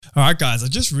All right, guys, I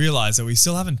just realized that we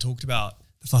still haven't talked about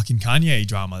the fucking Kanye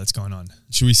drama that's going on.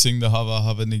 Should we sing the Hava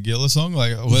Hava Nagila song?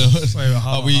 Like, Wait,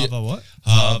 Hava what?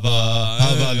 Hava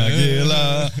Hava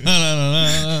Nagila. Na, na,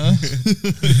 na,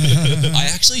 na. I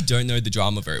actually don't know the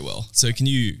drama very well. So can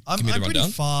you give me the I'm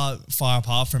rundown? pretty far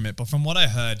apart from it, but from what I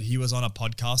heard, he was on a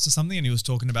podcast or something and he was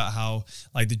talking about how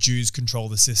like the Jews control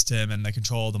the system and they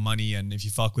control all the money, and if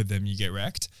you fuck with them, you get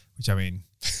wrecked, which I mean...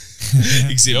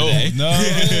 Exhibit A. No.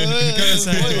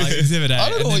 Exhibit A. I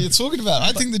don't know And what then- you're talking about.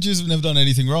 I think the Jews have never done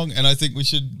anything wrong, and I think we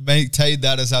should maintain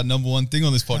that as our number one thing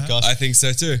on this podcast. I think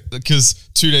so too. Because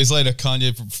 2 days later,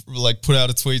 Kanye put out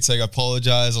a tweet saying, "I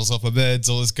apologize, I was off my meds,"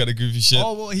 all this kind of goofy shit.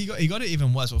 Oh, well, he got it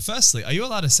even worse. Well, firstly, are you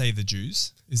allowed to say the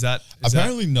Jews? Is that...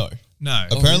 Apparently, no. No.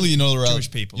 Apparently, you're not allowed.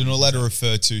 Jewish people. You're not allowed to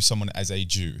refer to someone as a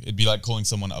Jew. It'd be like calling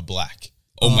someone a black.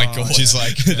 Oh my God. Which is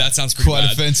like that sounds pretty quite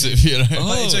bad. offensive, you know.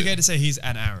 But it's okay to say he's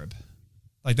an Arab.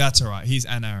 Like, that's all right. He's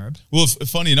an Arab. Well,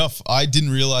 funny enough, I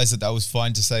didn't realize that was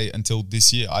fine to say until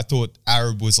this year. I thought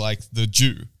Arab was like the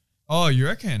Jew. Oh, you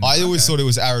reckon? I always thought it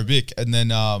was Arabic, and then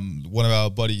one of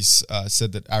our buddies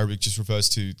said that Arabic just refers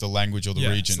to the language or the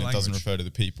region. it's the It doesn't language. refer to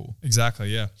the people. Exactly,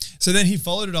 yeah. So then he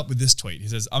followed it up with this tweet. He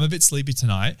says, "I'm a bit sleepy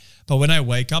tonight, but when I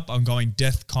wake up, I'm going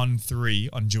DEFCON 3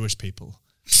 on Jewish people.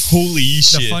 Holy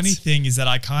shit. The funny thing is that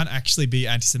I can't actually be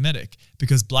anti-Semitic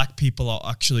because black people are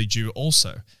actually Jew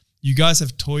also. You guys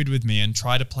have toyed with me and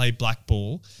try to play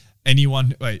blackball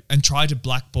anyone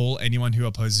who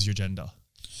opposes your gender."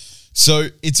 So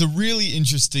it's a really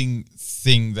interesting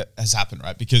thing that has happened,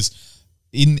 right? Because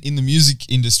in the music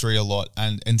industry a lot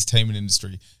and entertainment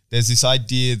industry, there's this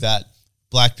idea that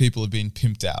black people have been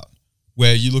pimped out.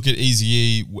 Where you look at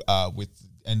Eazy-E with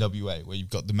NWA, where you've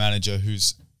got the manager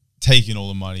who's taking all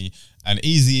the money, and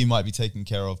Eazy-E might be taken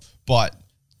care of, but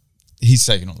he's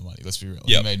taking all the money. Let's be real.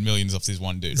 Yep. He made millions off this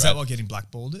one dude. Is right? that what getting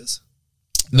blackballed is?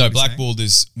 No, what he's blackballed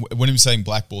is when he's saying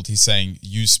blackballed, he's saying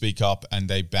you speak up and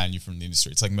they ban you from the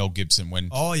industry. It's like Mel Gibson when he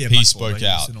blackballed, spoke like,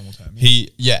 out. it's a normal term,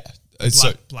 yeah.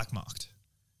 Black marked.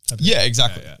 Yeah,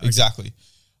 exactly, Yeah, okay. exactly.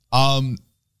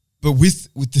 But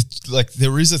with the like,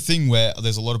 there is a thing where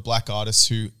there's a lot of black artists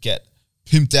who get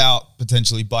pimped out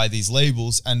potentially by these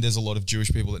labels, and there's a lot of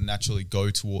Jewish people that naturally go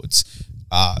towards,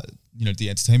 the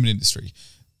entertainment industry.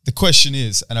 The question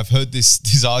is, and I've heard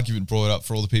this argument brought up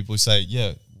for all the people who say,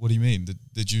 yeah, what do you mean?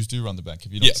 The Jews do run the bank.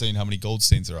 Have you not seen how many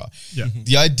Goldsteins there are? Yeah.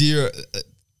 The idea,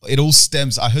 it all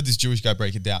stems, I heard this Jewish guy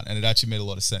break it down, and it actually made a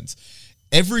lot of sense.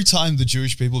 Every time the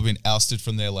Jewish people have been ousted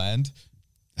from their land,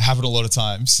 happened a lot of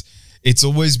times, it's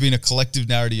always been a collective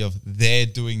narrative of they're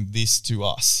doing this to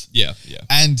us. Yeah, yeah.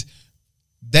 And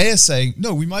they are saying,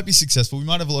 no, we might be successful. We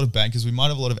might have a lot of bankers. We might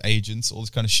have a lot of agents, all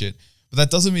this kind of shit. But that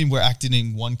doesn't mean we're acting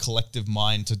in one collective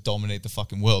mind to dominate the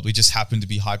fucking world. We just happen to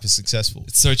be hyper successful.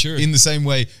 It's so true. In the same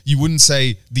way, you wouldn't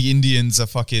say the Indians are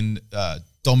fucking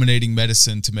dominating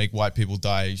medicine to make white people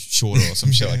die shorter or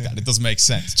some shit like that. It doesn't make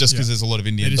sense. Just because there's a lot of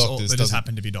Indian doctors. They just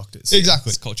happen to be doctors. Exactly.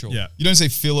 It's cultural. Yeah. You don't say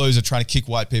phillos are trying to kick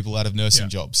white people out of nursing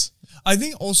jobs. I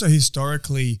think also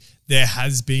historically there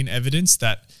has been evidence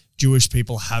that Jewish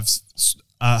people have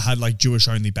had like Jewish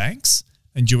only banks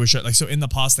and so in the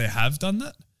past they have done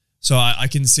that. So I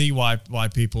can see why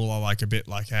people are like a bit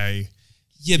like a...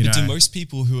 Yeah, but do most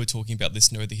people who are talking about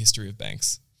this know the history of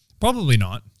banks? Probably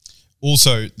not.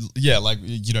 Also, yeah, like,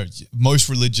 most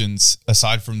religions,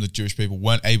 aside from the Jewish people,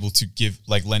 weren't able to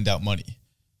lend out money.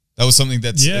 That was something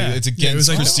that's, it's against it was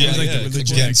like Christianity. the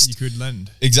religion against, you could lend.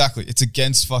 Exactly. It's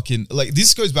against fucking, like,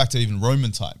 this goes back to even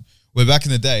Roman time, where back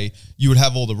in the day, you would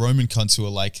have all the Roman cunts who are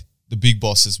like the big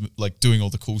bosses, like doing all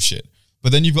the cool shit.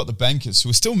 But then you've got the bankers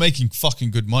who are still making fucking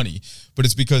good money, but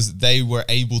it's because they were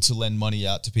able to lend money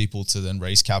out to people to then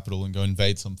raise capital and go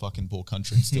invade some fucking poor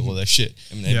country and steal all their shit.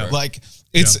 Yeah. Like,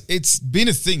 it's been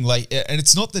a thing, like, and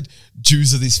it's not that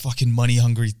Jews are these fucking money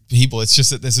hungry people. It's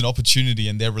just that there's an opportunity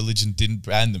and their religion didn't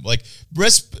ban them. Like,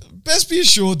 best be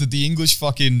assured that the English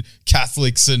fucking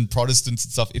Catholics and Protestants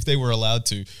and stuff, if they were allowed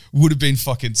to, would have been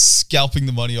fucking scalping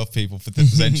the money off people for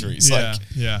centuries.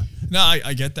 Yeah. No,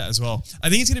 I get that as well.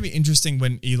 I think it's going to be interesting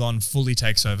when Elon fully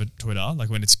takes over Twitter, like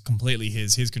when it's completely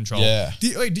his control. Yeah.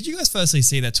 Did you guys firstly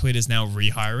see that Twitter's now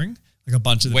rehiring? Like a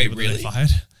bunch of the people that they fired.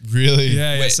 Really?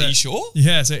 Yeah. Wait, so, are you sure?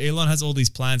 Yeah. So Elon has all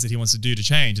these plans that he wants to do to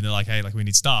change, and they're like, "Hey, like we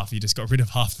need staff. You just got rid of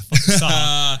half the fucking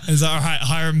staff." And he's like, "All right,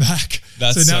 hire him back."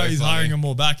 That's so now so he's funny. hiring them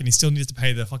all back, and he still needs to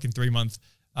pay the fucking 3-month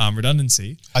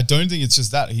redundancy. I don't think it's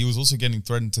just that. He was also getting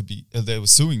threatened to be, they were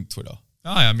suing Twitter.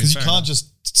 Oh, yeah, I mean, Because fair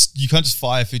you can't just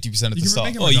fire 50% of the staff.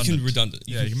 make him Oh, you can redundant. redundant.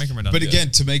 Yeah, you can make them redundant. But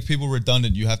again, to make people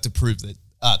redundant, you have to prove that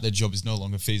their job is no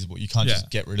longer feasible. You can't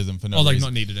just get rid of them for no or like reason.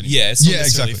 not needed anymore. Yeah, it's not Yeah,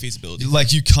 necessarily exactly. feasibility.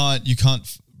 Like you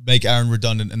can't make Aaron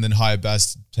redundant and then hire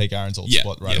Baz to take Aaron's old Yeah,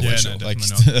 spot right yeah, away. no, Like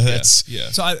definitely not. that's Yeah.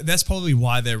 So that's probably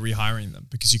why they're rehiring them,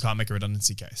 because you can't make a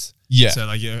redundancy case. Yeah. So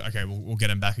like, yeah, okay, we'll get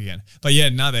them back again. But yeah,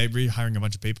 now they're rehiring a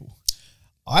bunch of people.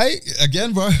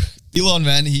 bro, Elon,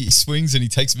 man, he swings and he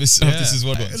takes misses. Yeah. This is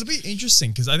what It'll be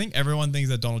interesting because I think everyone thinks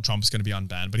that Donald Trump is going to be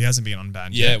unbanned, but he hasn't been unbanned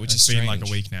Yeah, yet. which It's is been like a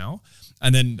strange. week now.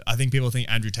 And then I think people think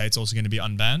Andrew Tate's also going to be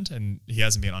unbanned, and he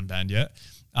hasn't been unbanned yet.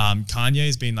 Kanye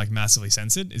has been like massively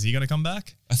censored. Is he going to come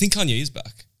back? I think Kanye is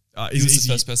back. He Is was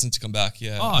the first person to come back.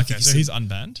 Yeah. Oh, I okay. think So he's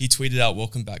unbanned. he tweeted out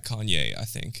 "Welcome back, Kanye." I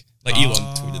think Elon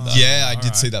tweeted that. Yeah, I did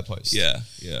alright. see that post. Yeah.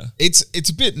 It's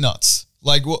a bit nuts.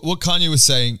 Like what Kanye was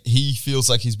saying, he feels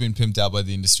like he's been pimped out by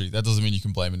the industry. That doesn't mean you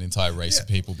can blame an entire race of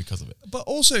people because of it. But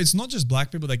also, it's not just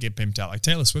black people that get pimped out. Like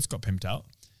Taylor Swift got pimped out.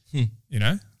 You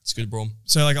know? It's good, bro.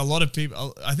 So like a lot of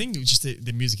people, I think it's just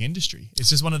the music industry. It's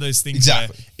just one of those things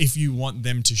Exactly. where if you want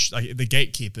them to, like the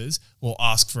gatekeepers will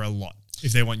ask for a lot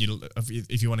if they want you to,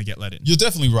 if you want to get let in. You're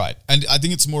definitely right. And I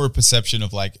think it's more a perception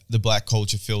of like the black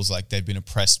culture feels like they've been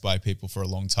oppressed by people for a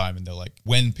long time. And they're like,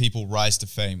 when people rise to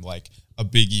fame, like a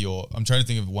Biggie or I'm trying to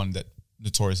think of one that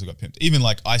notoriously got pimped. Even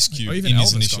like Ice Cube Or even in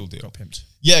his Elvis initial got deal. pimped.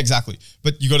 Yeah, exactly.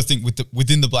 But you got to think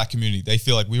within the black community, they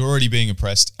feel like we're already being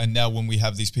oppressed. And now when we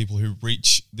have these people who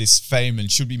reach this fame and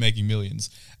should be making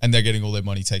millions and they're getting all their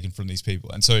money taken from these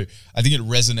people. And so I think it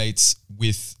resonates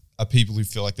with people who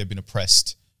feel like they've been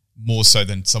oppressed more so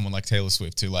than someone like Taylor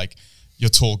Swift who like, you're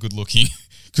tall, good looking,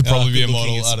 could probably be a Good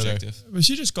looking model. is I don't know. subjective. But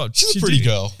she just got. She's a she pretty did-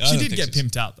 girl. I She don't did think get she's-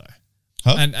 pimped out though.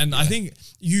 Huh? And I think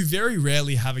you very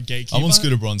rarely have a gatekeeper. I'm on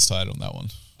Scooter Braun's side on that one.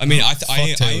 I mean, I Fuck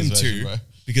am Taylor's version, too, bro.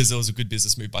 because there was a good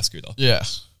business move by Scooter. Yeah.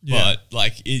 Yeah. But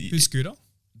like, Who's Scooter?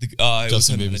 it was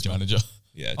Justin her Bieber's manager.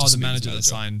 Yeah. Oh, the Justin Bieber's manager that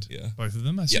signed Yeah. both of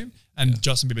them, I assume. And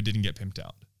Justin Bieber didn't get pimped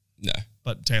out, No.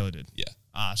 but Taylor did. Yeah.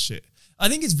 Ah, shit. I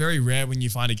think it's very rare when you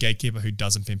find a gatekeeper who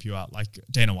doesn't pimp you out, like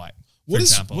Dana White, for What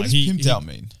example. does Like, pimped out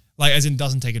mean? Like, as in,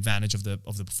 doesn't take advantage of the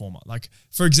performer. Like,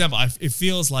 for example, it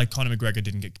feels like Conor McGregor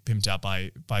didn't get pimped out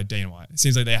by Dana White. It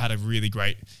seems like they had a really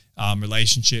great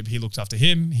relationship. He looked after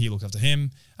him, he looked after him,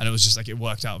 and it was just like it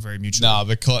worked out very mutually. Nah,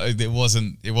 but it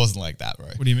wasn't like that, bro.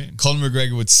 What do you mean? Conor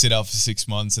McGregor would sit out for 6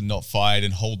 months and not fight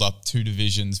and hold up 2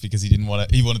 divisions because he wanted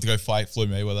to go fight Floyd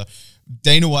Mayweather.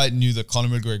 Dana White knew that Conor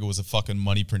McGregor was a fucking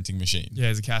money printing machine. Yeah,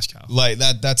 he's a cash cow. Like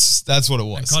that's what it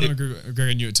was. And Conor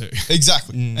McGregor knew it too.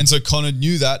 Exactly. And so Conor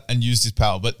knew that and used his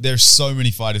power. But there's so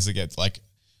many fighters that get like,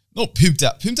 not pimped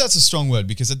out. Pimped out's a strong word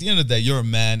because at the end of the day, you're a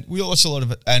man. We watch a lot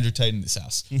of Andrew Tate in this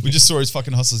house. We just saw his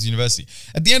fucking Hustlers University.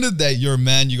 At the end of the day, you're a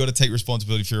man. You got to take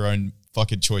responsibility for your own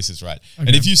fucking choices, right? Okay.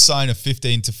 And if you sign a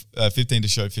 15 to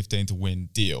show, 15 to win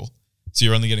deal, so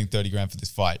you're only getting 30 grand for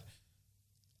this fight,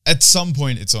 at some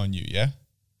point it's on you, yeah?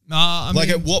 Nah, I Like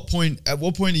mean, at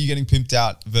what point are you getting pimped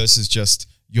out versus just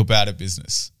you're bad at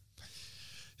business?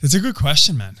 it's a good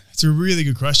question, man. It's a really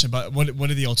good question. But what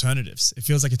are the alternatives? It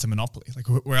feels like it's a monopoly. Like,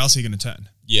 where else are you going to turn?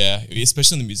 Yeah,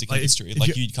 especially in the music Like, industry. if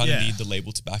Like you- you kind of yeah. need the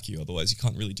label to back you, otherwise you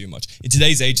can't really do much. In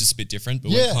today's age, it's a bit different. But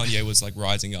Yeah. when Kanye was like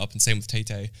rising up, and same with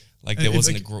Tay, like And there it's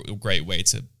wasn't a great way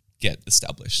to get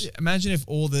established. Imagine if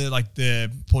all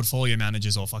the portfolio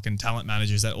managers or fucking talent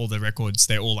managers at all the records,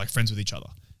 they're all like friends with each other.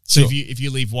 So Sure. if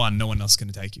you leave one, no one else is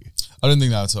going to take you. I don't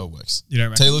think that's how it works. You don't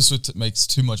reckon? Taylor Swift makes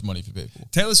too much money for people.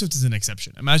 Taylor Swift is an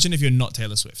exception. Imagine if you're not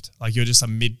Taylor Swift. Like, you're just a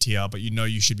mid-tier, but you know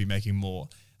you should be making more.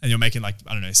 And you're making like,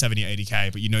 I don't know, 70,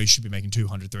 80K, but you know you should be making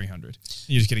 200, 300. And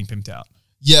you're just getting pimped out.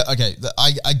 Yeah, okay.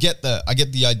 I get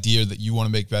the idea that you want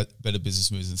to make better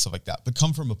business moves and stuff like that, but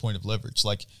come from a point of leverage.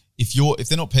 Like if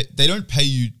they're not they don't pay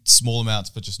you small amounts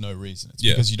for just no reason. It's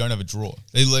Yeah. because you don't have a draw.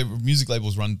 Music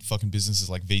labels run fucking businesses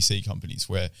like VC companies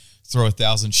where throw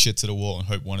 1,000 shits at a wall and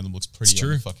hope one of them looks pretty. It's on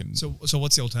the true. fucking So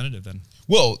what's the alternative then?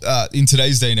 well, in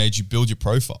today's day and age, you build your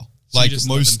profile. So Like you just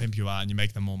let most, them pimp you out and you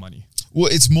make them more money.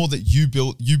 well, it's more that you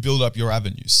build up your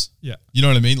avenues. Yeah. You know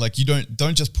what I mean? Like you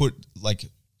don't just put like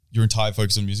your entire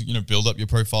focus on music, build up your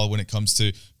profile when it comes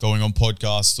to going on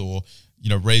podcasts or,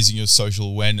 raising your social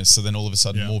awareness. So then all of a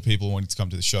sudden Yeah. more people want to come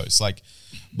to the shows.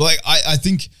 I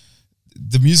think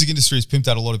the music industry has pimped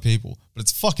out a lot of people, but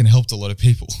it's fucking helped a lot of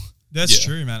people. That's Yeah.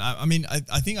 true, man. I mean,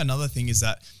 I think another thing is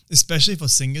that, especially for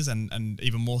singers and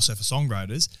even more so for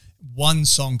songwriters, one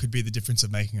song could be the difference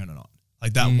of making it or not.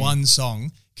 Like that one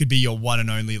song could be your one and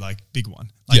only like big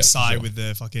one. Like Yeah, for Psy sure. with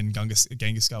the fucking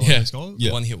Genghis Khan. Yeah, It's called?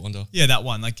 Yeah. one hit wonder. Yeah, that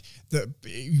one. Like the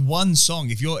one song,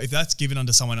 if that's given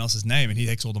under someone else's name and he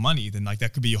takes all the money, then like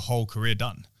that could be your whole career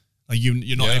done. Like you're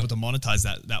not Yeah. able to monetize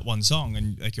that one song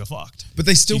and like you're fucked. But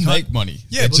they still You can't- make money.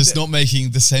 Yeah, They're but just they- not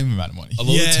making the same amount of money. A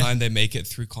lot of Yeah. the time they make it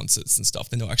through concerts and stuff.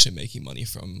 They're not actually making money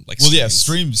from like Well, yeah,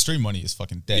 streams. stream money is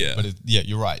fucking dead. Yeah. But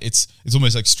you're right. It's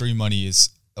almost like stream money is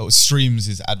streams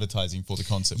is advertising for the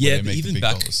concert. Yeah, where they but make even the big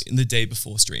back dollars. in the day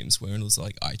before streams, when it was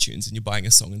like iTunes and you're buying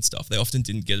a song and stuff, they often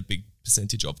didn't get a big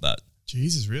percentage of that.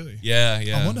 Jesus, really? Yeah,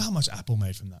 yeah. I wonder how much Apple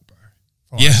made from that, bro.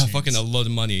 For Yeah, iTunes. fucking a lot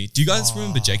of money. Do you guys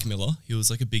remember Jake Miller? He was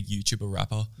like a big YouTuber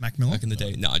rapper. Mac Miller? Back in the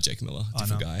day. Nah, Jake Miller,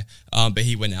 different no. guy. But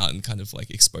he went out and kind of like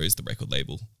exposed the record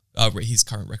label, his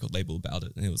current record label about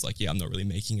it. And it was like, yeah, I'm not really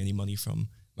making any money from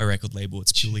my record label.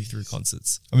 It's purely through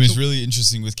concerts. I mean, it's really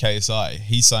interesting with KSI.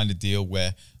 He signed a deal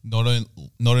where not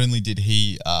only did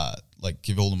he like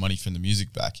give all the money from the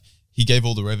music back, he gave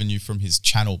all the revenue from his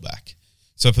channel back.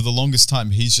 So for the longest time,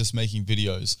 he's just making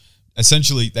videos.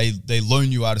 Essentially, they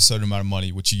loan you out a certain amount of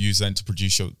money, which you use then to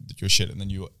produce your shit, and then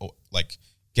you like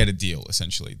get a deal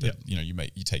essentially that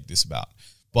you take this about.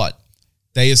 But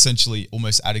they essentially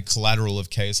almost added collateral of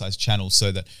KSI's channel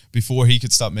so that before he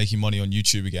could start making money on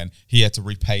YouTube again, he had to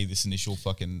repay this initial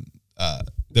fucking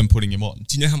them putting him on.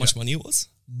 Do you know how much money it was?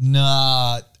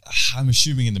 Nah, I'm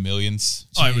assuming in the millions.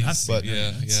 Oh, it would have to But be.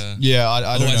 yeah, I don't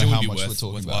Otherwise, it know would how be much we're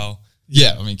talking worthwhile. about.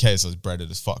 Yeah, I mean, KSI's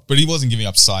breaded as fuck, but he wasn't giving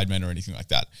up Sidemen or anything like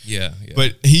that. Yeah, yeah.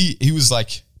 But he was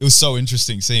like, it was so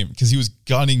interesting seeing him because he was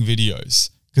gunning videos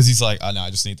because he's like, oh no, I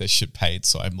just need this shit paid,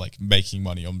 so I'm like making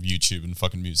money on YouTube and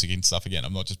fucking music and stuff again.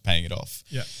 I'm not just paying it off.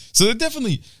 Yeah. So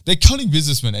they're cunning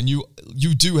businessmen, and you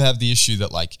do have the issue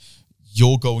that like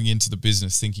you're going into the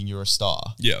business thinking you're a star.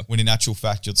 Yeah. When in actual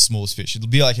fact you're the smallest fish. It'll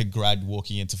be like a grad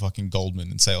walking into fucking Goldman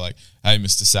and say like, hey,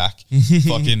 Mr. Sack,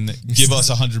 fucking give us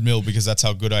 100 mil because that's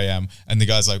how good I am. And the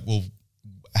guy's like, well,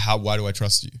 why do I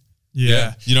trust you?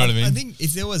 Yeah. You know what I mean? I think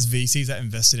if there was VCs that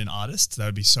invested in artists, that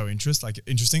would be so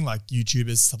interesting, like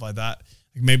YouTubers, stuff like that.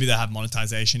 Like maybe they have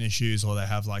monetization issues or they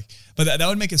have like, but that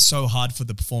would make it so hard for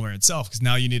the performer itself because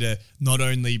now you need to not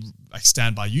only like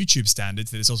stand by YouTube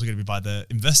standards, that it's also going to be by the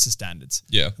investor standards.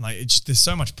 Yeah. And like there's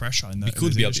so much pressure in You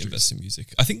could be able to invest in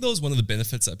music. I think that was one of the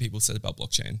benefits that people said about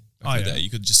blockchain back in the day. You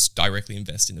could just directly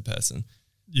invest in a person.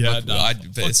 Yeah, Like, no,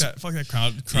 fuck that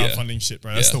crowdfunding shit,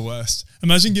 bro. That's the worst.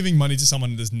 Imagine giving money to someone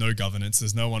and there's no governance,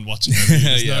 there's no one watching over you,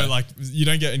 there's no like, you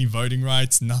don't get any voting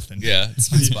rights, nothing. Yeah, it's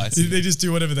spicy. They just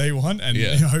do whatever they want and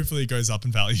hopefully it goes up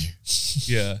in value.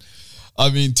 Yeah. I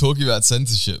mean, talking about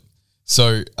censorship.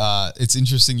 So it's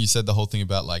interesting you said the whole thing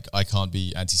about like, I can't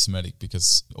be anti-Semitic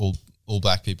because all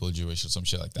black people are Jewish or some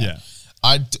shit like that. Yeah.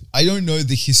 I don't know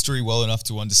the history well enough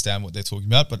to understand what they're talking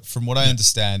about, but from what I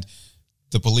understand,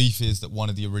 the belief is that one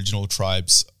of the original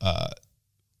tribes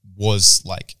was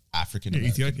like African American.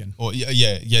 Ethiopian. Or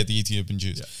the Ethiopian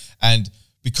Jews. Yeah. And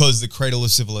because the cradle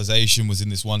of civilization was in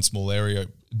this one small area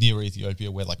near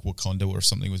Ethiopia where like Wakanda or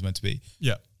something was meant to be.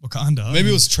 Yeah. Wakanda.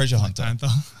 Maybe it was Treasure Hunter. Panther.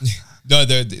 No,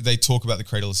 they talk about the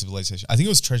cradle of civilization. I think it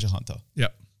was Treasure Hunter. Yeah.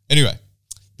 Anyway,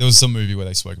 there was some movie where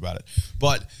they spoke about it.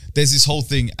 But there's this whole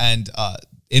thing and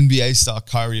NBA star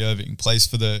Kyrie Irving plays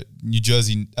for the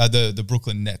the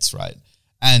Brooklyn Nets, right?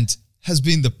 And has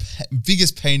been the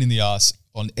biggest pain in the ass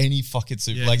on any fucking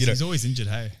super. Yeah, he's always injured,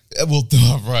 hey. Well,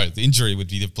 right. The injury would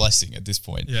be the blessing at this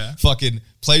point. Yeah. Fucking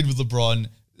played with LeBron,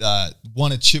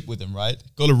 won a chip with him, right?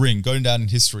 Got a ring, going down in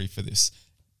history for this.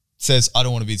 Says, I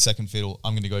don't want to be the second fiddle.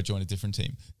 I'm going to go join a different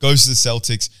team. Goes to the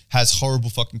Celtics, has horrible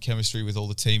fucking chemistry with all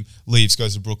the team, leaves,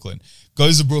 goes to Brooklyn.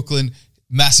 Goes to Brooklyn,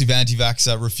 massive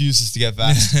anti-vaxxer, refuses to get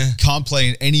vaxxed, can't play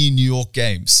in any New York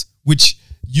games, which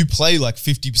you play like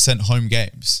 50% home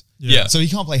games. Yeah. So he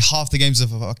can't play half the games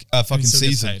of a fucking still gets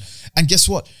season. paid. And guess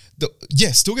what?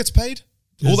 Still gets paid.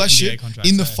 All that NBA shit. contracts,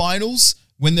 In the hey. finals,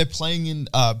 when they're playing in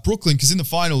Brooklyn, because in the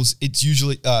finals, it's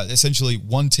usually essentially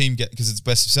one team because it's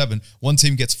best of 7, one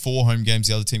team gets 4 home games,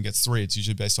 the other team gets 3. It's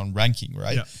usually based on ranking,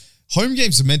 right? Yeah. Home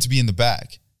games are meant to be in the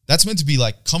bag. That's meant to be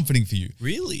like comforting for you.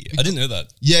 Really? I didn't know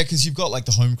that. Yeah, because you've got like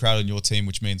the home crowd on your team,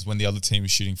 which means when the other team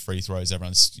is shooting free throws,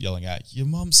 everyone's yelling out, your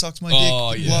mum sucks my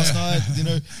dick last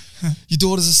night, your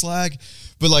daughter's a slag.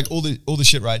 But like all the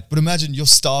shit, right? But imagine your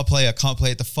star player can't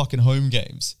play at the fucking home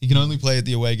games. He can only play at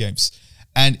the away games.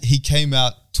 And he came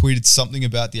out, tweeted something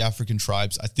about the African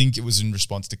tribes. I think it was in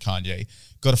response to Kanye.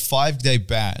 Got a 5-day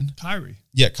ban. Kyrie.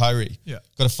 Yeah, Kyrie. Yeah.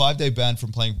 Got a 5-day ban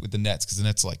from playing with the Nets because the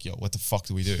Nets are like, yo, what the fuck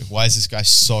do we do? Why is this guy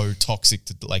so toxic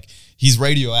to like, he's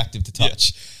radioactive to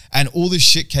touch. Yeah. And all this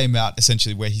shit came out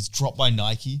essentially where he's dropped by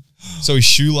Nike. So his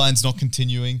shoe line's not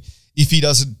continuing. If he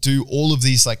doesn't do all of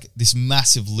these, like this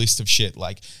massive list of shit,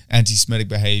 like anti-Semitic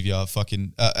behavior,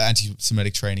 fucking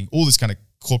anti-Semitic training, all this kind of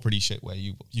corporate-y shit where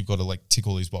you've got to like tick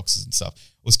all these boxes and stuff.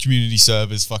 Was community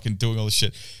service, fucking doing all this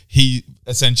shit. He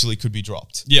essentially could be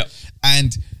dropped. Yeah.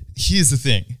 And here's the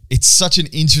thing. It's such an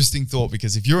interesting thought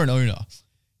because if you're an owner,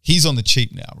 he's on the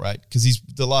cheap now, right? Because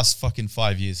the last fucking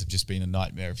 5 years have just been a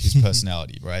nightmare of his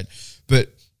personality, right? But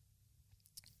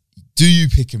do you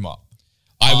pick him up?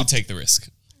 I would take the risk.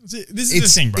 This is the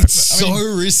thing, bro. It's I mean,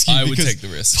 so risky. I would because take the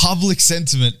risk. Public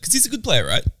sentiment. Because he's a good player,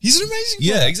 right? He's an amazing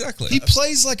Yeah, player. exactly. He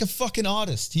plays like a fucking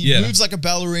artist. He Yeah. moves like a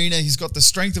ballerina. He's got the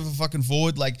strength of a fucking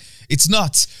forward. Like, it's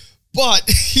nuts. But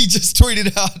he just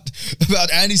tweeted out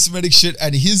about anti-Semitic shit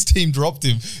and his team dropped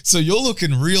him. So you're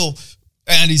looking real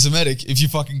anti-Semitic if you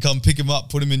fucking come pick him up,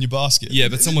 put him in your basket. Yeah,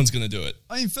 but someone's going to do it.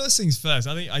 I mean, first things first.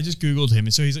 I think I just googled him,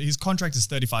 and so his contract is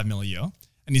 35 mil a year,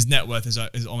 and his net worth is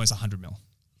almost 100 mil.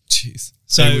 Jeez.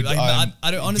 So It would- like, I don't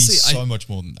it'd be honestly. so much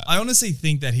more than that. I honestly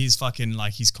think that he's fucking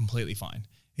like he's completely fine.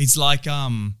 He's like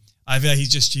I feel like he's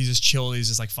just chill. He's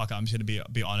just like fuck it, I'm just gonna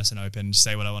be honest and open, just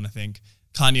say what I want to think.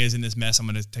 Kanye's in this mess. I'm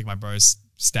gonna take my bro's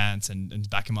stance and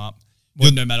back him up,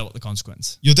 no matter what the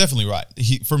consequence. You're definitely right.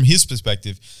 From his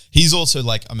perspective, he's also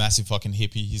like a massive fucking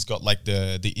hippie. He's got like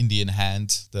the Indian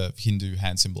hand, the Hindu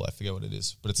hand symbol. I forget what it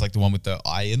is, but it's like the one with the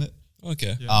eye in it.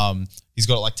 Okay. Yeah. He's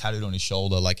got it like tattooed on his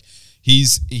shoulder. Like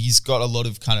he's got a lot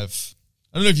of kind of,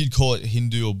 I don't know if you'd call it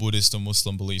Hindu or Buddhist or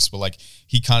Muslim beliefs, but like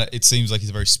it seems like he's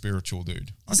a very spiritual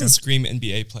dude. Doesn't scream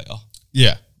NBA player.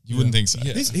 Yeah, you wouldn't think so.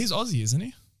 Yeah. He's Aussie, isn't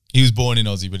he? He was born in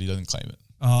Aussie, but he doesn't claim it.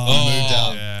 Oh, He moved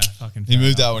out. Yeah, fucking. He fair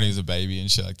moved enough. out when he was a baby and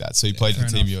shit like that. So he played for fair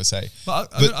Team enough. USA. But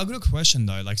I've got a question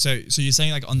though. Like, so you're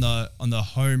saying like on the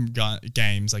home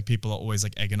games, like people are always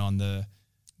like egging on the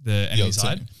enemy other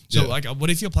side. team. So Yeah. like, what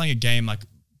if you're playing a game like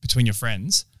between your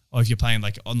friends, or if you're playing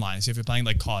like online? So if you're playing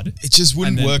like COD, It just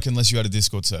wouldn't And then- work unless you had a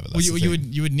Discord server. That's well, the you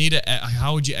thing. would need it.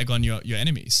 How would you egg on your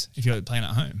enemies if you're playing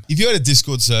at home? If you had a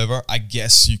Discord server, I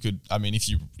guess you could. I mean, if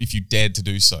you dared to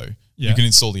do so, Yeah. you can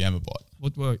install the Emma bot.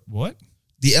 What?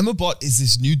 The Emma bot is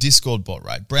this new Discord bot,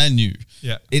 right? Brand new.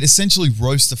 Yeah. It essentially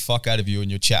roasts the fuck out of you in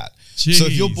your chat. So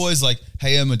if your Jeez. boy's like,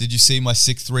 "Hey Emma, did you see my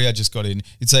 6-3 I just got in?"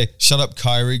 It'd say, "Shut up,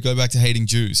 Kyrie. Go back to hating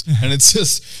Jews." And it's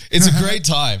a great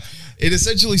time. It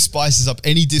essentially spices up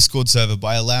any Discord server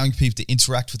by allowing people to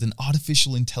interact with an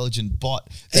artificial intelligent bot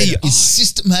that is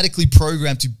systematically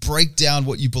programmed to break down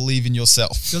what you believe in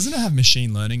yourself. Doesn't it have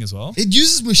machine learning as well? It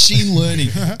uses machine learning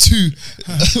to,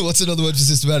 what's another word for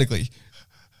systematically?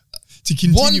 To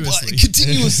continuously.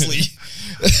 Continuously,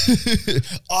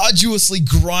 arduously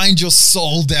grind your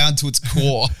soul down to its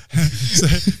core. So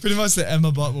pretty much the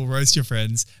Emma bot will roast your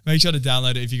friends. Make sure to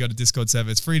download it if you got a Discord server.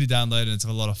 It's free to download and it's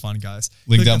a lot of fun, guys.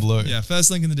 Link Click down the- below. Yeah,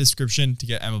 first link in the description to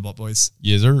get Emma bot, boys.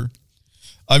 Yes, sir.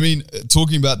 I mean,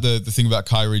 talking about the thing about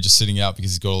Kyrie just sitting out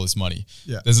because he's got all this money.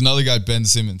 Yeah. There's another guy, Ben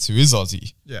Simmons, who is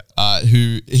Aussie. Yeah.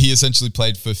 Who he essentially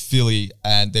played for Philly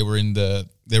and they were in the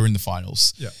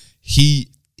finals. Yeah. He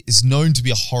is known to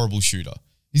be a horrible shooter.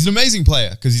 He's an amazing player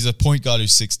because he's a point guard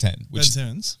who's 6'10", Ben which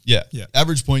Simmons. yeah. Yeah.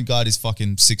 Average point guard is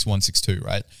fucking 6'1", 6'2",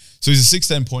 right? So he's a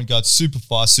 6'10" point guard, super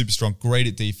fast, super strong, great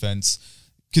at defense,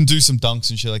 can do some dunks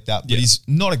and shit like that, but Yeah. he's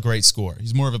not a great scorer.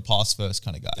 He's more of a pass first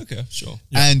kind of guy. Okay, sure.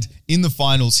 And in the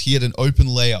finals, he had an open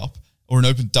layup or an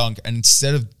open dunk, and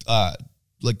instead of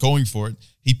like going for it,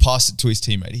 he passed it to his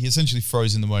teammate. He essentially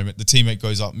froze in the moment. The teammate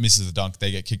goes up, misses the dunk,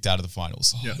 they get kicked out of the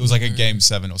finals. Yeah. It was like a game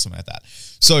 7 or something like that.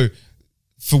 So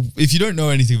if you don't know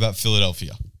anything about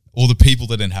Philadelphia or the people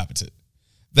that inhabit it,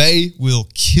 they will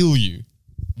kill you.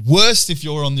 Worst if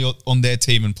you're on their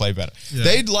team and play better. Yeah.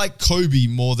 They'd like Kobe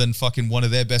more than fucking one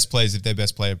of their best players if their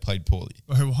best player played poorly.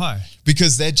 Why?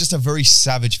 Because they're just a very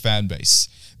savage fan base.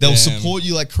 They'll Damn. support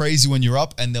you like crazy when you're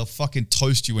up and they'll fucking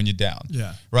toast you when you're down.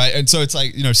 Yeah. Right? And so it's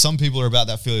like, some people are about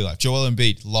that Philly life. Joel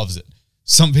Embiid loves it.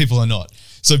 Some people are not.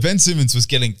 So Ben Simmons was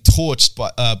getting torched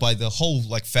by the whole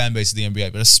like fan base of the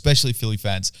NBA, but especially Philly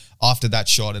fans after that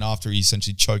shot and after he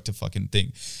essentially choked a fucking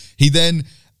thing. He then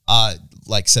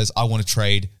says, "I want to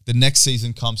trade." The next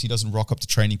season comes, he doesn't rock up to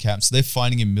training camps. So they're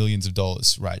fining him millions of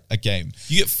dollars, right? A game.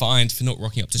 You get fined for not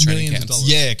rocking up to training Millions of camps.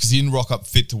 dollars. Yeah, because he didn't rock up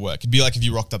fit to work. It'd be like if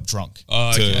you rocked up drunk Oh,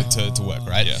 okay. to work,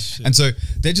 right? Yeah. And so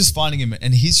they're just finding him,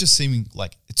 and he's just seeming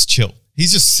like it's chill.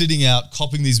 He's just sitting out,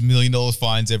 copping these $1 million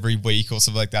fines every week or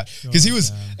something like that. Because he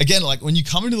was, again, like when you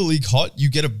come into the league hot, you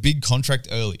get a big contract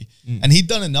early. And he'd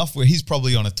done enough where he's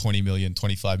probably on a $20 million,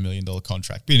 $25 million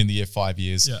contract, been in the year 5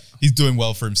 years. Yeah. He's doing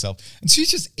well for himself. And so he's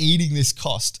just eating this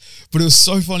cost. But it was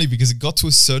so funny because it got to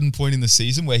a certain point in the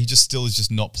season where he just still is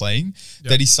just not playing,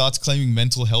 that he starts claiming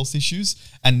mental health issues.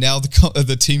 And now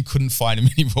the team couldn't find him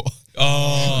anymore.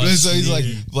 Oh, So he's like,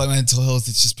 shit. my mental health,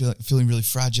 it's just feeling really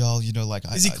fragile,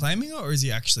 Is he claiming it or is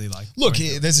he actually like? Look, going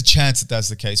through it? there's a chance that that's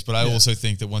the case, but I also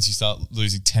think that once you start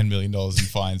losing $10 million in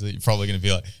fines, that you're probably going to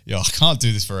be like, yo, I can't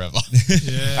do this forever.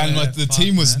 Yeah, And like the fuck,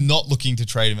 team was man. not looking to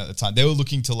trade him at the time. They were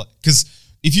looking to because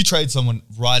if you trade someone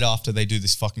right after they do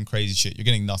this fucking crazy shit, you're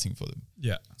getting nothing for them.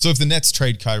 Yeah. So if the Nets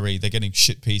trade Kyrie, they're getting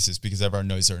shit pieces because everyone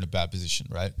knows they're in a bad position,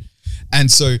 right?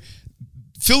 And so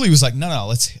Philly was like, no,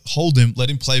 let's hold him, let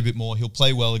him play a bit more. He'll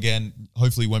play well again.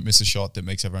 Hopefully he won't miss a shot that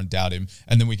makes everyone doubt him.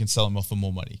 And then we can sell him off for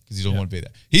more money because he don't want to be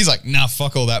there. He's like, nah,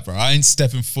 fuck all that, bro. I ain't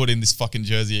stepping foot in this fucking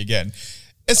jersey again.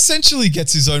 Essentially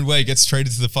gets his own way, gets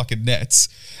traded to the fucking Nets.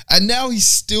 And now he's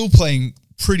still playing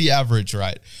pretty average,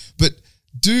 right? But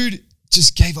dude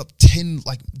just gave up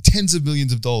tens of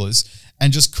millions of dollars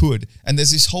and just could. And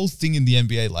there's this whole thing in the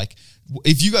NBA, like,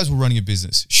 if you guys were running a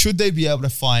business, should they be able to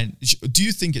find, do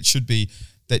you think it should be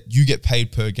that you get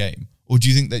paid per game? Or do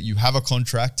you think that you have a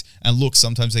contract and look,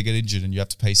 sometimes they get injured and you have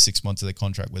to pay 6 months of their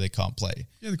contract where they can't play?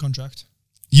 Yeah, the contract.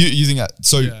 You think that?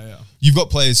 So Yeah. you've got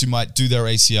players who might do their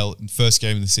ACL in first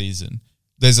game of the season.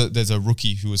 There's a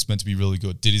rookie who was meant to be really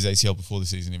good, did his ACL before the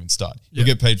season even started. He'll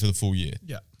get paid for the full year.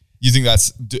 Yeah. You think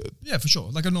that's... Yeah, for sure.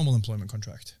 Like a normal employment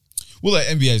contract. Well, the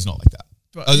NBA is not like that.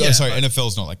 But, NFL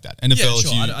is not like that. NFL, Yeah,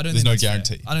 sure. I don't there's think no that's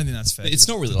guarantee. Fair. I don't think that's fair. It's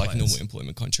not really like a players. normal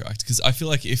employment contract because I feel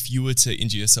like if you were to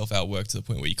injure yourself at work to the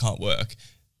point where you can't work,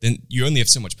 then you only have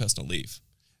so much personal leave.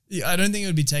 Yeah, I don't think it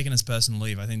would be taken as personal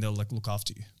leave. I think they'll like look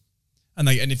after you, and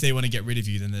if they want to get rid of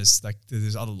you, then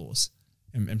there's other laws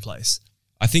in place.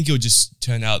 I think it would just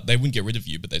turn out they wouldn't get rid of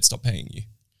you, but they'd stop paying you.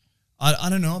 I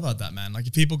don't know about that, man. Like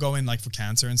if people go in like for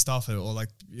cancer and stuff, or like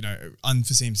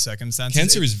unforeseen circumstances.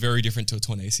 Cancer is very different to a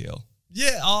torn ACL.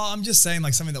 Yeah, I'm just saying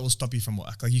like something that will stop you from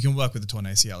work. Like you can work with a torn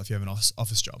ACL if you have an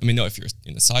office job. I mean, not if you're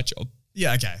in a side job.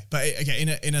 Yeah, okay, but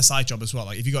in a side job as well.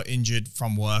 Like if you got injured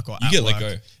from work or You at get work, let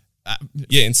go.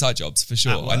 Yeah, in side jobs for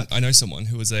sure. work. I know someone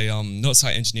who was a not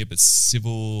site engineer but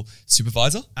civil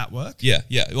supervisor. at work. Yeah.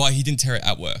 Well, he didn't tear it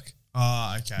at work.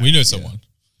 Oh, okay. We know someone.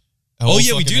 Oh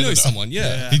yeah, we do know someone.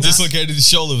 Yeah. He dislocated his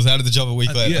shoulder, was out of the job a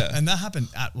week later. yeah. And that happened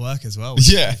at work as well.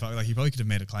 Yeah. Like he probably could have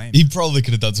made a claim. He probably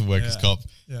could have done some workers' Yeah. comp.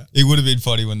 Yeah. It would have been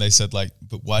funny when they said like,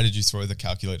 but why did you throw the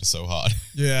calculator so hard?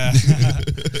 Yeah.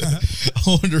 I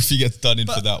wonder if he gets done in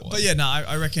for that one. But yeah, no,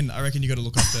 I reckon you got to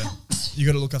look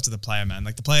after the player, man.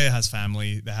 Like the player has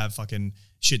family, they have fucking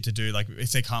shit to do. Like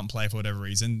if they can't play for whatever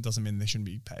reason, doesn't mean they shouldn't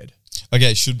be paid.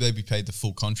 Okay, should they be paid the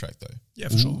full contract though? Yeah,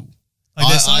 for sure.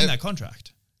 Like they signed that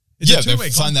contract. It's Yeah, a they two-way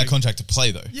signed that contract to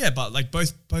play though. Yeah, but like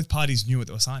both parties knew what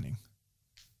they were signing.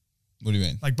 What do you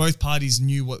mean? Like both parties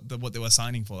knew what they were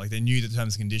signing for. Like they knew the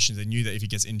terms and conditions. They knew that if he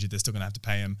gets injured, they're still gonna have to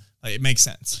pay him. Like it makes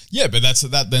sense. Yeah, but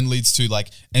that then leads to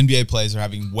like NBA players are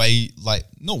having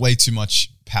not way too much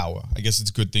power. I guess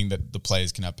it's a good thing that the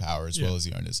players can have power as well as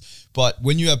the owners. But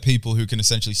when you have people who can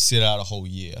essentially sit out a whole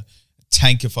year,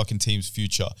 tank a fucking team's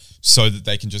future so that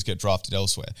they can just get drafted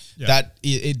elsewhere, that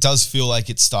it does feel like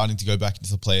it's starting to go back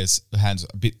into the players' hands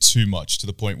a bit too much to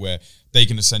the point where they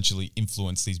can essentially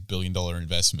influence these billion-dollar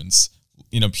investments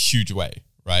in a huge way,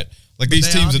 right? Like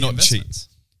these teams are not cheap.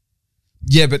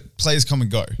 Yeah, but players come and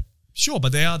go. Sure,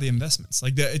 but they are the investments.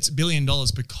 Like it's $1 billion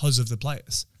because of the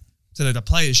players. So that the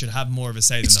players should have more of a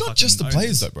say than the It's not fucking just the owners.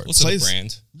 players though, bro. Also Players, the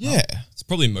brand. Yeah. It's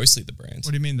probably mostly the brand.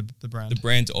 What do you mean the brand? The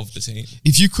brand of the team.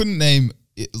 If you couldn't name,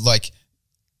 like,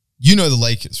 you know the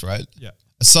Lakers, right? Yeah.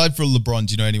 Aside from LeBron,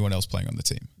 do you know anyone else playing on the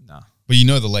team? Nah. But you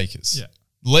know the Lakers. Yeah.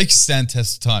 The Lakers stand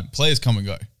test of time. Players come and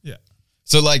go. Yeah.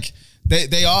 So, like,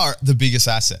 they are the biggest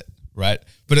asset, right?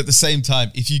 But at the same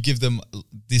time, if you give them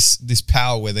this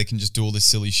power where they can just do all this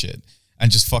silly shit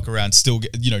and just fuck around, still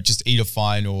get, just eat a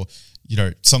fine or,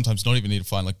 sometimes not even eat a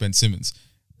fine like Ben Simmons,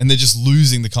 and they're just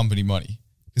losing the company money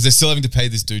because they're still having to pay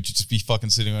this dude to just be fucking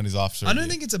sitting on his after. I don't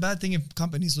think it's a bad thing if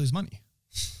companies lose money.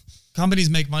 Companies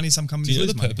make money, some Do companies you know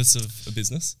lose the money. purpose of a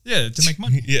business? Yeah, to make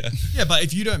money. Yeah. Yeah, but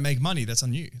if you don't make money, that's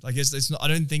on you. Like it's not, I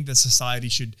don't think that society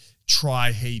should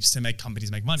try heaps to make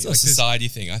companies make money. It's not Like a society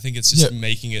thing. I think it's just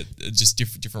making it just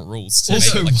different rules. To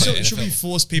Also, make it like the should we NFL.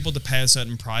 force people to pay a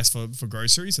certain price for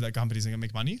groceries so that companies are going to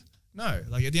make money? No.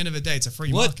 Like at the end of the day, it's a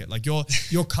free What? market. Like your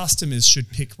customers should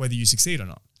pick whether you succeed or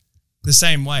not. The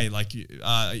same way, like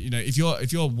if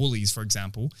you're Woolies, for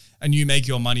example, and you make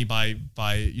your money by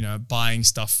buying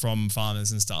stuff from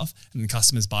farmers and stuff, and the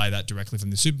customers buy that directly from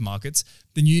the supermarkets,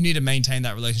 then you need to maintain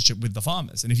that relationship with the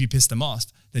farmers. And if you piss them off,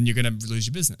 then you're going to lose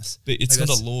your business. But it's Like,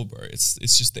 not that's- a law, bro. It's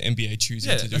just the NBA choosing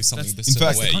Yeah, to do that's- something that's- the In certain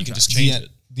fact, way. You can just the, change it.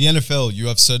 the NFL, you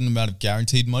have certain amount of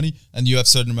guaranteed money and you have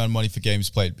certain amount of money for games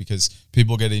played because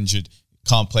people get injured,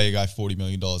 can't play a guy $40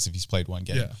 million if he's played one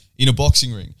game. Yeah. In a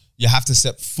boxing ring, you have to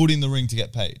step foot in the ring to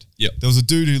get paid. Yep. There was a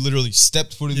dude who literally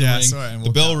stepped foot in Yeah, I the saw it ring, and the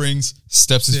walked bell out. rings,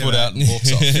 steps his Yeah, foot man. out and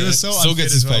walks off. He was so Still unfit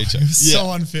gets as his well. paycheck. He was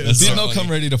so unfit That's as Did well. not come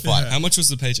ready to fight. How much was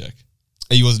the paycheck?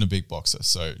 He wasn't a big boxer,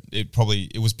 so it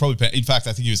was probably. In fact,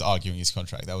 I think he was arguing his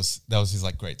contract. That was his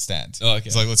like great stand. Oh, okay.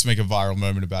 It's like, let's make a viral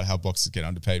moment about how boxers get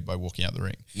underpaid by walking out the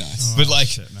ring. Nice. But like,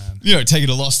 shit, man. taking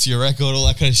a loss to your record, all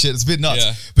that kind of shit. It's a bit nuts.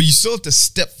 Yeah. But you still have to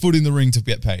step foot in the ring to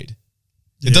get paid.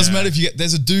 It doesn't Yeah. matter if you get.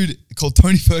 There's a dude called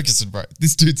Tony Ferguson, bro.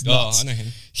 This dude's Oh, nuts. I know him.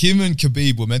 Him and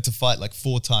Khabib were meant to fight like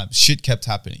 4 times. Shit kept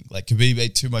happening. Like Khabib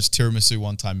ate too much tiramisu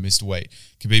one time, missed weight.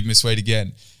 Khabib missed weight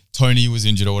again. Tony was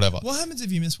injured or whatever. What happens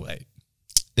if you miss weight?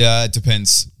 Yeah, it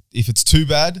depends. If it's too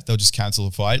bad, they'll just cancel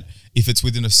the fight. If it's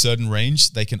within a certain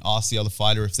range, they can ask the other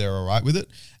fighter if they're all right with it.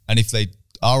 And if they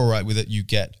are all right with it, you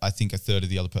get, I think, a third of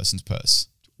the other person's purse.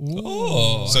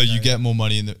 Oh, So you get more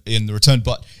money in the return.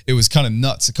 But it was kind of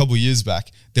nuts. A couple of years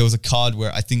back, there was a card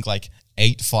where I think like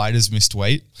 8 fighters missed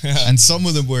weight, and some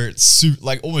of them were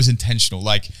like almost intentional.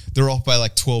 Like they're off by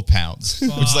like 12 pounds,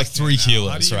 which is like 3 Fucking hell.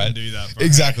 kilos, How do you right? even do that, bro?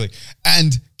 Exactly.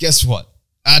 And guess what?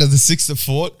 Out of the 6 that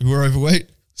fought who were overweight,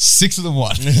 6 of them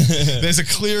won. There's a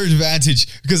clear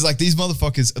advantage because like these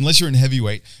motherfuckers, unless you're in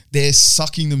heavyweight, they're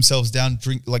sucking themselves down,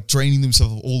 draining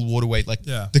themselves of all water weight. Like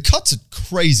Yeah. the cuts are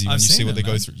crazy when I've you see seen what they them,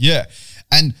 go man. through. Yeah.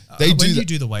 And they When do do that you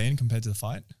do the weigh-in compared to the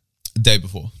fight? the day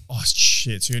before. Oh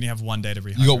shit! So you only have one day to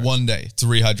rehydrate. You got 1 day to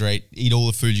rehydrate, eat all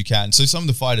the food you can. So some of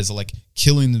the fighters are like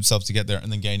killing themselves to get there and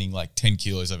then gaining like 10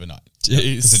 kilos overnight.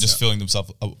 Jeez. Because they're just filling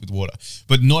themselves up with water.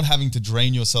 But not having to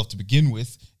drain yourself to begin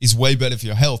with is way better for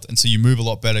your health. And so you move a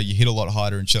lot better, you hit a lot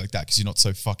harder and shit like that because you're not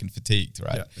so fucking fatigued,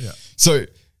 right? Yeah. So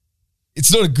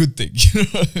it's not a good thing. You know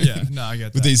what I mean? Yeah, no, I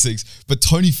get With that. these things. But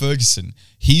Tony Ferguson,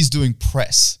 he's doing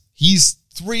press. He's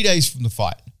 3 days from the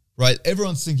fight, right?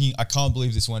 Everyone's thinking, I can't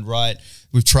believe this went right.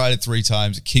 We've tried it 3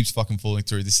 times. It keeps fucking falling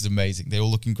through. This is amazing. They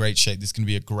all look in great shape. This is going to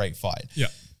be a great fight. Yeah.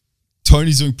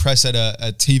 Tony's doing press at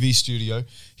a TV studio.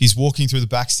 He's walking through the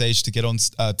backstage to get onto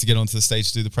the stage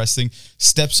to do the press thing.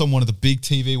 Steps on one of the big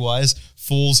TV wires,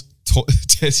 falls,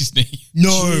 tears his knee.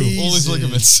 No. All his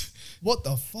ligaments. What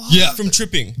the fuck? Yeah. From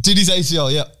tripping. Did his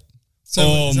ACL, yeah. So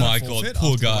Oh is that my a god, forfeit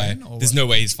poor after the guy. weigh-in, or There's what? no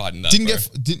way he's fighting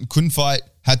that. Couldn't fight,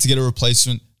 had to get a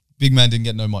replacement. Big man didn't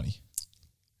get no money.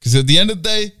 Because at the end of the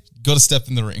day, got to step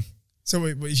in the ring. So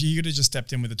wait, you could have just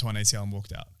stepped in with a torn ACL and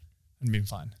walked out and been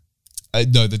fine.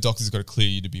 No, the doctor's got to clear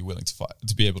you to be willing to fight,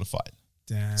 to be able to fight.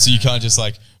 Damn. So you can't just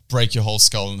like break your whole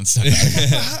skull and then step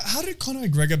out. How did Conor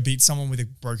McGregor beat someone with a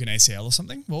broken ACL or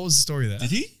something? What was the story there?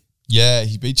 Did he? Yeah,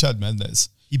 he beat Chad Mendes.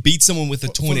 He beat someone with a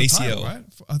For torn the ACL. title, right?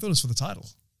 I thought it was for the title.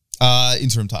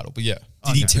 Interim title, but yeah.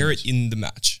 Did he Okay. tear it in the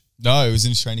match? No, it was in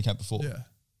his training camp before. Yeah.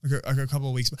 Like a couple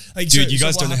of weeks. Like, Dude, you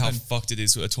guys what don't know how happened- fucked it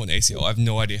is with a torn ACL. I have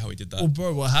no idea how he did that. Well,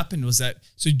 bro, what happened was that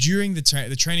during the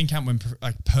training camp went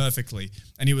perfectly,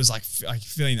 and he was like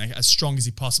feeling like as strong as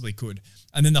he possibly could,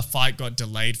 and then the fight got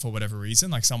delayed for whatever reason,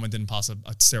 like someone didn't pass a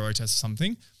steroid test or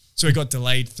something, so it got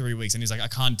delayed 3 weeks, and he's like, I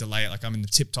can't delay it, like I'm in the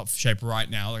tip top shape right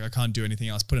now, like I can't do anything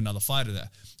else. Put another fighter there.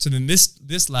 So then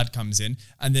this lad comes in,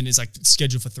 and then it's like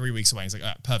scheduled for 3 weeks away. He's like, all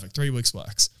right, perfect, 3 weeks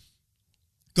works.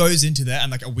 Goes into that,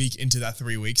 and like a week into that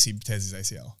 3 weeks, he tears his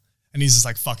ACL. And he's just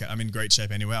like, fuck it, I'm in great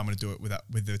shape anyway. I'm going to do it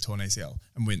with the torn ACL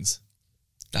and wins.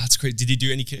 That's crazy. Did he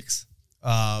do any kicks?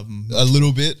 A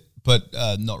little bit, but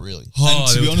not really. Oh, and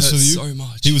to they be would honest hurt with you, so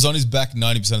much. he was on his back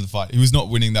 90% of the fight. He was not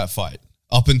winning that fight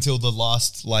up until the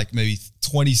last like maybe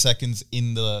 20 seconds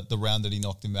in the round that he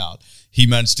knocked him out. He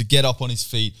managed to get up on his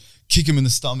feet, kick him in the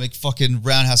stomach, fucking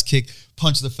roundhouse kick,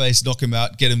 punch to the face, knock him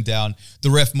out, get him down. The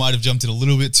ref might have jumped in a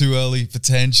little bit too early,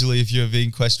 potentially, if you're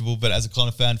being questionable. But as a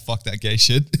Conor fan, fuck that gay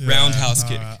shit. Roundhouse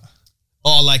kick.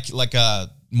 Oh, like a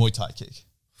Muay Thai kick,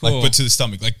 like Cool. but to the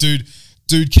stomach. Like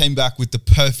dude came back with the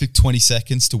perfect 20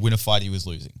 seconds to win a fight he was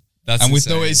losing. That's and with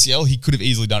no insane. ACL, he could have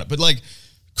easily done it. But like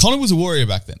Conor was a warrior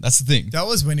back then. That's the thing. That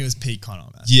was when he was peak Conor,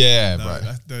 man. Yeah, No,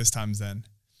 bro. those times then.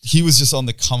 He was just on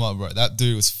the come up, bro. That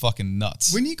dude was fucking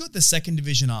nuts. When he got the second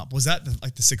division up, was that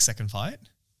like the 6-second fight?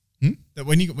 Hmm? That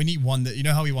when he won you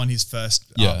know how he won his first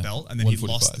Yeah, belt and then he 145.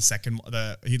 lost the second,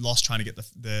 he lost trying to get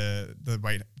the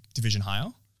weight division higher?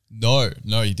 No,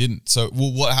 he didn't. So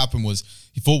what happened was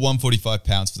he fought 145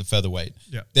 pounds for the featherweight.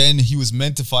 Yeah. Then he was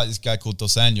meant to fight this guy called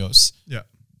Dos Anjos. Yeah.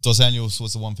 Dos Anjos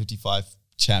was the 155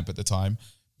 champ at the time.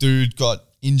 Dude got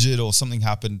injured or something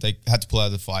happened. They had to pull out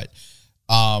of the fight.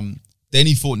 Then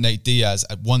he fought Nate Diaz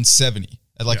at 170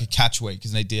 at like Yeah. a catch weight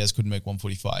because Nate Diaz couldn't make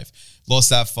 145. Lost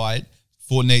that fight.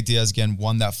 Fought Nate Diaz again,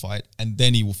 won that fight, and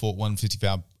then he fought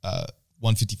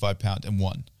 155 pound and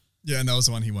won. Yeah, and that was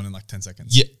the one he won in like 10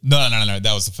 seconds. Yeah, no.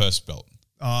 That was the first belt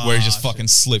where he just shit. fucking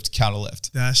slipped counter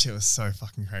left. That shit was so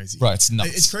fucking crazy. Right, it's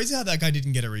nuts. It's crazy how that guy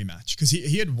didn't get a rematch because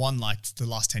he had won like the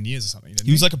last 10 years or something, didn't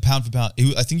He was like a pound for pound.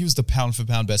 I think he was the pound for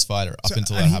pound best fighter up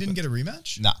until that and he happened. didn't get a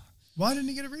rematch? Nah. Why didn't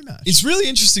he get a rematch? It's really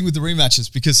interesting with the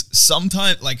rematches because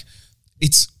sometimes, like,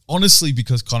 it's honestly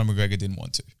because Conor McGregor didn't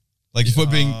want to. Like, if we're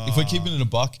keeping it a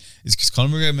buck, it's because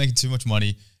Conor McGregor making too much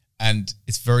money, and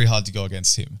it's very hard to go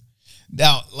against him.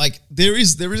 Now, like, there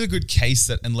is a good case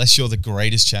that unless you're the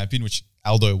greatest champion, which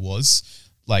Aldo was,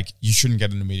 like you shouldn't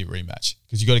get an immediate rematch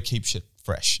because you got to keep shit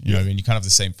fresh. You know what I mean? You can't have the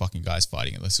same fucking guys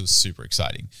fighting unless it was super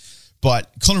exciting.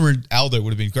 But Conor and Aldo would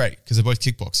have been great because they're both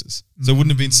kickboxers. So it wouldn't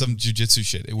have been some jiu-jitsu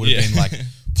shit. It would have been like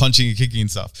punching and kicking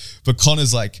and stuff. But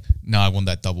Conor's like, no, I want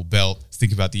that double belt.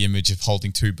 Think about the image of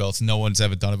holding 2 belts. No one's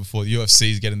ever done it before. The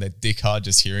UFC is getting their dick hard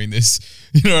just hearing this.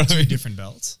 You know what I mean? Different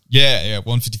belts. Yeah,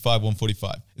 155,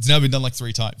 145. It's now been done like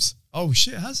 3 times. Oh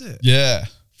shit, has it? Yeah.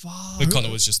 Fuck. But Conor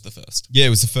was just the first. Yeah, it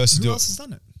was the first to Who do else it. has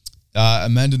done it?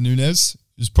 Amanda Nunes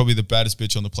is probably the baddest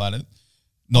bitch on the planet.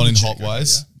 Not in hot chick, okay,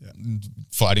 wise. yeah.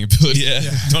 Fighting ability. Yeah.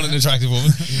 Not an attractive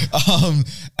woman.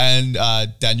 And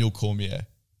Daniel Cormier,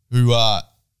 who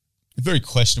very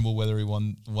questionable whether he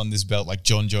won this belt. Like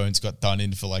John Jones got done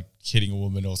in for like hitting a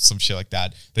woman or some shit like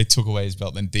that. They took away his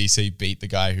belt. Then DC beat the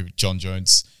guy who John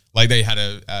Jones. Like they had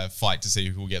a fight to see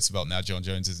who gets the belt. Now John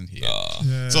Jones isn't here.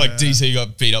 So like DC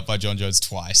got beat up by John Jones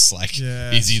twice. Like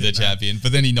is he the champion?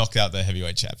 But then he knocked out the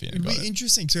heavyweight champion. It'd be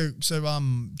interesting. So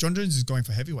John Jones is going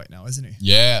for heavyweight now, isn't he?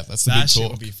 Yeah, that's the That big shit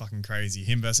talk. would be fucking crazy.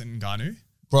 Him versus Ngannou.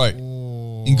 Bro,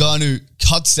 Oh. Ngannou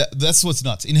cuts that. That's what's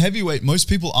nuts. In heavyweight, most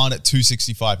people aren't at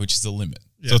 265, which is the limit.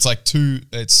 So Yeah. it's like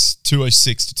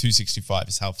 206 to 265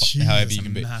 is how however you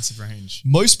can be. Massive range.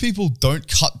 Most people don't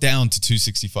cut down to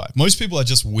 265. Most people are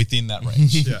just within that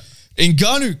range. Yeah.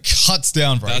 Ngannou cuts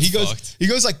down, bro. That's He goes fucked. he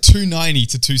goes like 290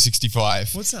 to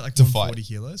 265. What's that like? to 140 fight?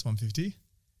 kilos, 150.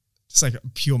 Just like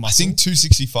pure I muscle. think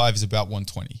 265 is about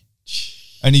 120.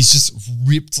 And he's just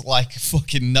ripped like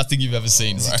fucking nothing you've ever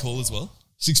seen, Is he right? tall as well?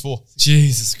 6'4".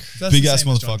 Jesus Christ. That's big the ass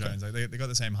same as John motherfucker. Jones. Like they got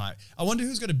the same height. I wonder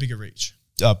who's got a bigger reach.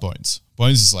 Bones.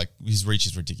 Bones is like, his reach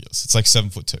is ridiculous. It's like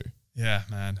 7'2". Yeah,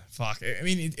 man. Fuck. I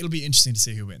mean, it'll be interesting to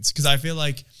see who wins because I feel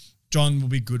like John will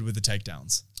be good with the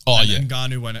takedowns. Oh, and, yeah. And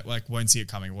Ngannou won't see it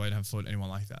coming. Won't have fought anyone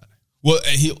like that. Well,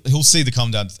 he'll see the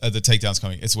come down, the takedowns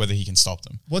coming. It's whether he can stop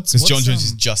them. What's- Because John what's, Jones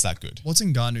is um, just that good. What's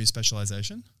Ngannou's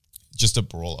specialization? Just a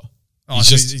brawler. Oh, He's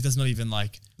so just, he does not even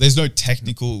like. there's no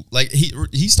technical, like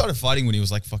he started fighting when he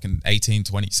was like fucking 18,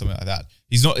 20, something like that.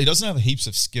 He doesn't have heaps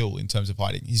of skill in terms of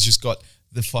fighting. He's just got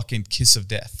the fucking kiss of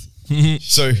death.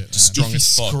 So strong if he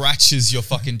as fuck. scratches your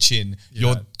fucking chin,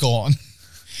 you're gone.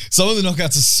 Some of the knockouts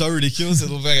are so ridiculous. It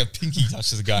looks like a pinky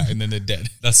touches a guy and then they're dead.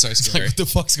 That's so It's like, scary. what the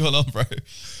fuck's going on, bro?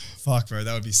 Fuck, bro.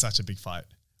 That would be such a big fight.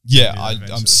 Yeah, Yeah, I'm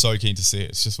eventually. so keen to see it.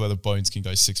 It's just whether Bones can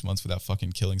go 6 months without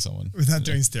fucking killing someone. Without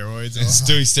doing steroids. Just Or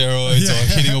doing steroids or Yeah.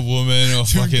 hitting a woman or doing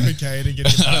fucking, cocaine and getting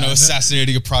I don't know, banned.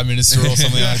 assassinating a prime minister or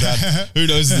something like that. Who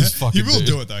knows this fucking He will dude?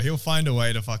 do it though. He'll find a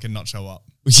way to fucking not show up.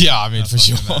 Yeah, I mean, for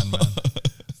sure. Fucking man.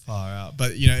 Far out.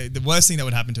 But you know, the worst thing that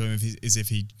would happen to him is if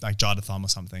he like jarred a thumb or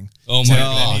something. Oh So my then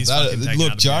God. he's fucking taken Look,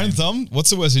 out of the jarring game. thumb, what's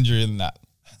the worst injury than that?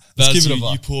 Let's That's give it a you,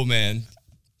 buck. you poor man.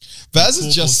 Baz has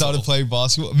Poor just started soul. playing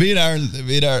basketball. Me and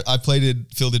Aaron, I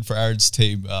filled in for Aaron's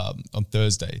team on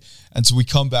Thursday. And so we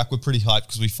come back, we're pretty hyped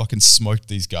because we fucking smoked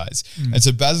these guys. And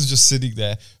so Baz is just sitting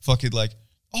there fucking like,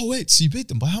 oh wait, so you beat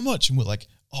them by how much? And we're like,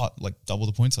 oh, like double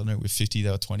the points. I don't know, we're 50, they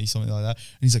were 20, something like that.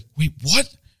 And he's like, wait, what?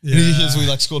 And he Yeah. hears we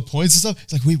like scored points and stuff.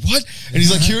 He's like, wait, what? And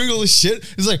he's like hearing all this shit.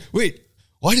 He's like, wait,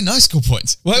 why didn't I score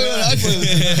points? Why didn't I play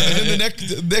this? And then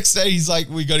the next day, he's like,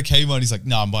 we go to Kmart. He's like,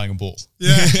 no, I'm buying a ball.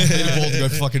 Yeah. I need a ball to go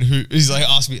fucking hoop. He's like,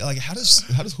 ask me, like, how does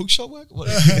hook shot work? What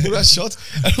about shots?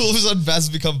 And all of a sudden, Baz has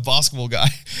become a basketball guy.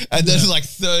 And then, like,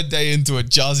 third day into it,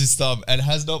 jars his thumb and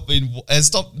has not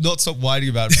stopped whining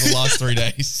about it for the last 3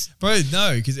 days. Bro,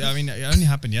 no, because I mean, it only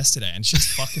happened yesterday, and it's just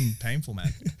fucking painful,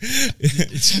 man.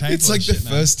 It's painful. It's like as the shit,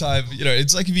 man. first time,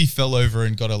 it's like if he fell over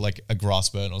and got a grass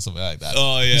burn or something like that.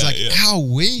 Oh, yeah, He's like, yeah. how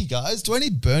wee, guys? Do I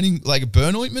need a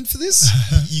burn ointment for this?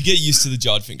 You get used to the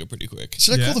jarred finger pretty quick.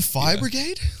 Should I Yeah. call the fire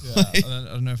brigade? Yeah, I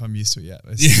don't know if I'm used to it yet.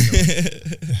 But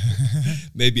it's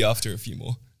Maybe after a few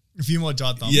more. a few more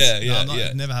jarred thumbs. Yeah, No, yeah, I'm not- yeah.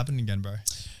 It never happened again, bro.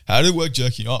 How did it work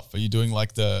jerking off? Are you doing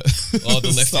like the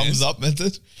The left thumbs hand? up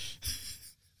method?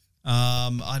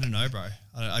 I don't know, bro.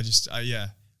 Yeah.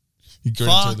 You grin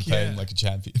through the Fuck, pain yeah. like a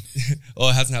champion. Oh,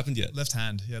 it hasn't happened yet. Left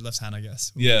hand, I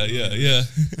guess. Yeah.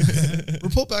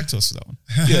 Report back to us for that one.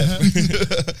 Yeah.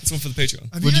 It's one for the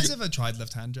Patreon, Have Would you you guys ever tried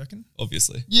left hand, do you reckon?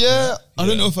 obviously. Yeah, I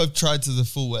don't Yeah. know if I've tried to the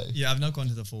full way. Yeah, I've not gone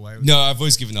to the full way. No, I've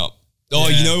always given up. Oh,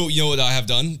 Yeah. you know what I have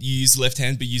done? You use the left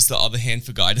hand, but use the other hand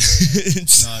for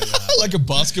guidance. No, yeah. Like a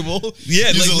basketball. Yeah,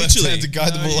 Use like the left literally. hand to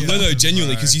guide the No, ball. yeah. No,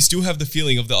 genuinely, because Bro. you still have the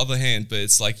feeling of the other hand, but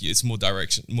it's like it's more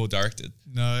directed.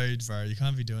 No, bro, you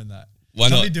can't be doing that. Why you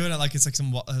not? can't be doing it like it's like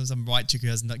some white chick who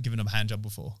has not given a hand job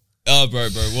before. Oh, bro.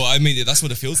 Well, I mean, that's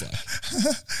what it feels like.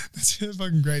 That's a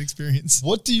fucking great experience.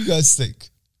 What do you guys think?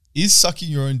 Is sucking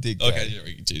your own dick Okay,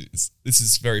 gay? Jesus. This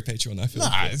is very Patreon, I feel.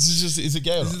 Nah, is it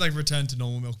gay or This is not? like return to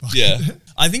normal milk bucket. Yeah.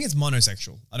 I think it's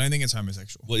monosexual. I don't think it's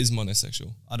homosexual. What is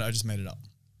monosexual? I just made it up.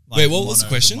 Like, Wait, what was mono the to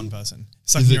question? One person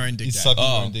sucking your own dick. Is gay. sucking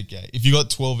your Oh. own dick gay? If you got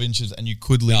 12 inches and you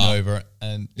could lean Nah. over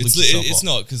and lick It's yourself it's off.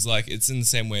 not because like it's in the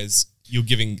same way as you're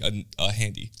giving a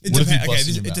handy. It What if you depends. bust Okay,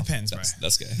 in your it mouth? depends, bro.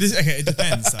 That's gay. It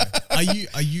depends though.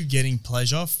 Are you getting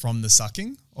pleasure from the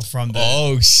sucking or from the?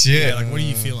 Oh shit! Yeah, like what are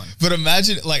you feeling? But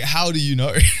imagine, like, how do you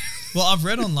know? Well, I've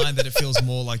read online that it feels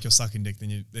more like you're sucking dick than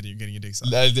you're getting your dick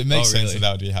sucked. It makes Oh, sense really?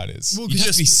 that would be how it is. Well, You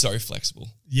have to be just so flexible.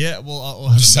 yeah. Well,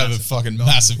 I'll Just have a fucking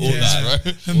massive penis,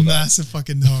 bro. A massive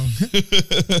fucking dong.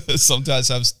 Some guys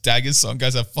have daggers, some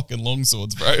guys have fucking long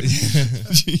swords, bro.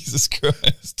 Jesus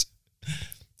Christ.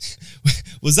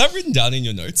 Was that written down in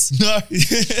your notes? No.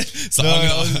 So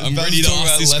I'm ready to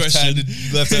ask this question.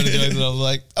 Left-handed jokes, and I'm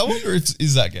like, I wonder if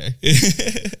is that gay?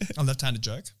 A left-handed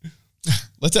joke.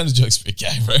 Left-handed jokes a bit gay,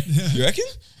 bro. You reckon?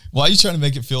 Why are you trying to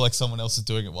make it feel like someone else is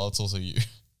doing it while it's also you?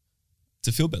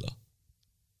 To feel better.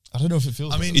 I don't know if it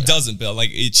feels. I mean, It doesn't, but like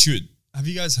it should. Have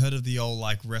you guys heard of the old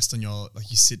like rest on your like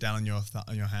you sit down on your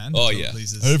hand? Oh, So it yeah.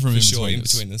 releases- Heard from For in sure, in between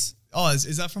between this. Oh,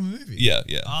 is that from a movie? Yeah.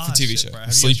 Ah, For TV shit, show. bro. Have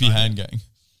you Sleepy guys tried hand it? gang.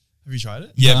 Have you tried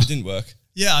it? Yeah, Nah. but it didn't work.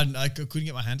 Yeah, I couldn't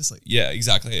get my hand to sleep. Yeah,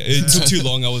 exactly. It took too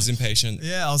long. I was impatient.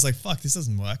 Yeah, I was like, fuck, this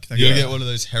doesn't work. Like, You gotta yeah, get one of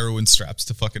those heroin straps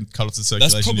to fucking cut off the That's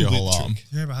circulation to probably your whole the arm. trick.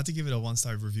 yeah, but I had to give it a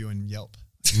 1-star review in Yelp.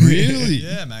 Really?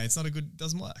 Yeah, man, it's not a good.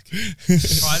 Doesn't work.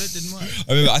 Tried it, didn't work.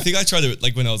 I remember. I think I tried it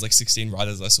like when I was like 16, right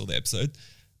as I saw the episode,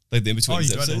 like the in between Oh, you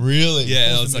got episode. it? Really? Yeah,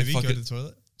 and I Pause was the like, movie, fuck go it. to the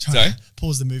toilet. Sorry?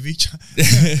 Pause the movie.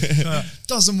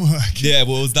 Doesn't work. Yeah,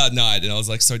 well, it was that night, and I was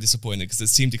like so disappointed because it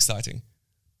seemed exciting.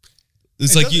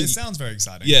 It's It like does- you, it sounds very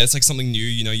exciting. yeah, it's like something new.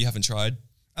 You know, you haven't tried.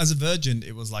 As a virgin,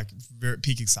 it was like very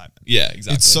peak excitement. Yeah,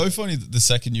 exactly. It's so funny that the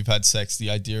second you've had sex, the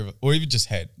idea of, or even just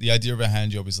head, the idea of a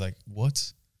hand job is like,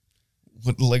 what?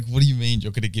 What do you mean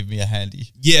you're going to give me a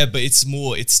handy? yeah, but it's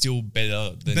still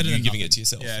better than Better you than giving nothing. it to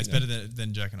yourself. Yeah, it's you know? better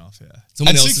than jerking off. Yeah.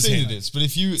 Someone At else's 16 hand. it is, but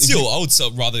if you... Still, I would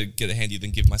rather get a handy than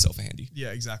give myself a handy. Yeah,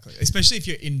 exactly. Especially if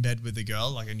you're in bed with the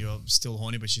girl, like, and you're still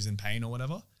horny, but she's in pain or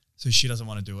whatever. So she doesn't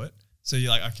want to do it. So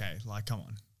you're like, okay, like, come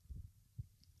on.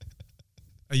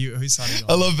 Who's starting?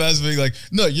 I love Baz being like,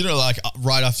 no, you know, like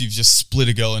right after you've just split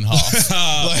a girl in half.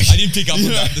 I didn't pick up on you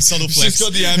know, that. The subtle flex. She's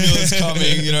got the ambulance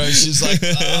coming, you know, she's like,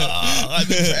 I'm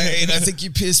in pain. I think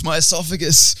you pierced my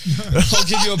esophagus. I'll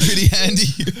give you a pretty handy.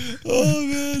 Oh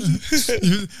man.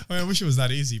 I mean, I wish it was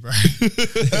that easy, bro.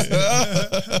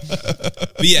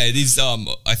 But yeah, it is.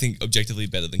 I think objectively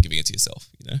better than giving it to yourself.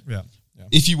 You know. Yeah. Yeah.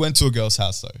 If you went to a girl's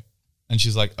house though, and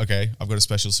she's like, okay, I've got a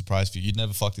special surprise for you. You'd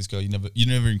never fuck this girl. You never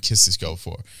even kissed this girl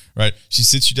before, right? She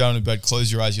sits you down in bed, close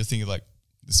your eyes. You're thinking like,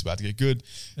 this is about to get good.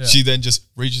 Yeah. She then just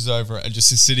reaches over and just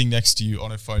is sitting next to you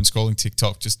on her phone, scrolling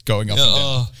TikTok, just going up and down.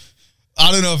 Oh,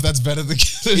 I don't know if that's better than it's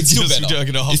still just better.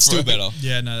 jerking off, It's still bro. better.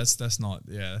 Yeah, no, that's not.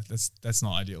 Yeah, that's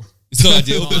not ideal. It's not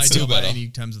ideal, Not but it's still ideal by better. any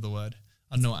terms of the word.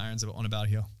 I don't know what Aaron's on about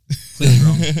here. Clearly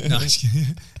wrong. No, just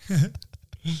kidding.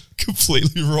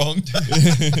 Completely wrong.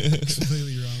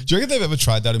 Completely wrong. Do you reckon they've ever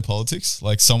tried that in politics?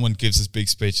 Like someone gives this big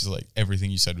speech, is like everything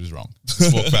you said was wrong.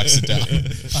 Just walk back, sit down.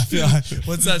 I feel like,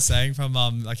 what's that saying from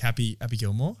like Happy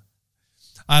Gilmore?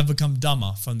 I have become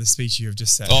dumber from the speech you have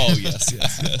just said. Oh yes,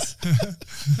 yes, yes.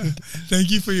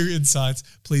 Thank you for your insights.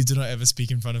 Please do not ever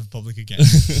speak in front of public again.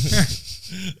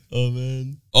 Oh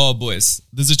man. Oh boys,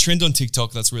 there's a trend on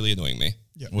TikTok that's really annoying me.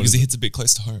 Yeah. What Because is it it? hits a bit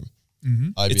close to home.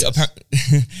 It's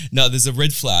IBS. no, there's a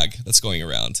red flag that's going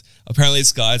around. Apparently,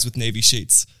 it's guys with navy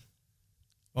sheets.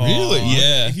 Really?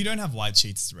 Yeah. If you don't have white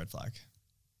sheets, it's a red flag.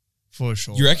 For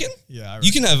sure. You reckon? Yeah.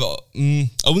 You can have.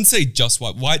 I wouldn't say just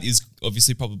white. White is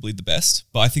obviously probably the best,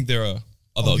 but I think there are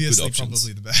other Obviously, good options.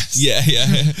 probably the best. Yeah, yeah.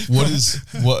 What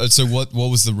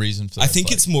was the reason for that? I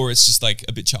think it's just like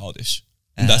a bit childish.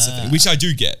 And that's the thing, which I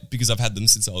do get because I've had them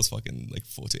since I was fucking like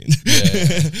 14.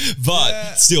 But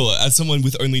Yeah. still, as someone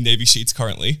with only navy sheets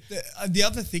currently, The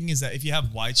other thing is that if you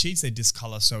have white sheets, they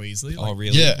discolor so easily. Oh,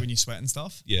 really? Yeah. When you sweat and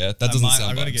stuff. yeah, that doesn't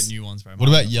sound I gotta vibes. get new ones, bro. What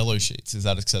about yellow sheets? Is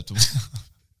that acceptable?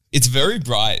 It's very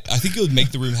bright. I think it would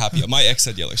make the room happier. My ex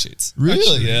had yellow sheets.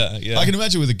 Really? Yeah, yeah. I can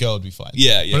imagine with a girl it'd be fine.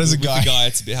 Yeah, yeah. But as a with guy, the guy,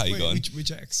 it's a bit how you Wait, going.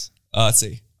 which ex?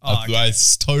 See. Oh, okay. I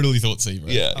totally thought C, bro.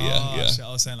 Yeah, Oh, yeah, yeah. shit,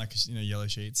 I was saying like yellow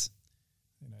sheets.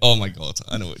 Oh my god,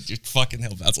 I know what you're fucking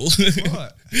hell, Basil.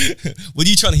 What? What are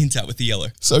you trying to hint at with the yellow?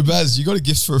 So Baz, you got a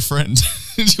gift for a friend.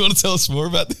 Do you want to tell us more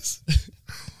about this?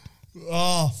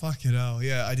 Oh fuck it! Oh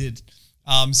yeah, I did.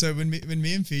 So when me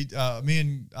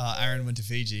and Aaron went to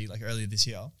Fiji like earlier this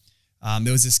year,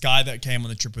 there was this guy that came on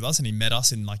the trip with us, and he met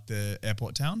us in like the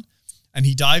airport town, and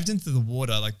he dived into the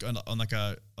water like on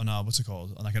a what's it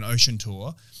called, on like an ocean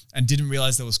tour, and didn't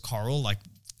realize there was coral like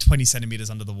 20 centimeters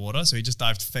under the water, so he just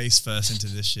dived face first into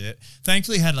this shit.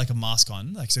 Thankfully, he had like a mask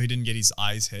on, like so he didn't get his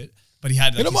eyes hit, but he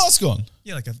had like Get a mask on.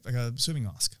 Yeah, like a swimming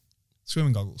mask.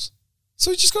 Swimming goggles. So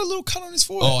he just got a little cut on his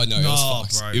forehead. Oh no, it was No,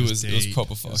 fucked. bro, it was deep.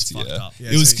 proper It was fucked. fucked Yeah. up.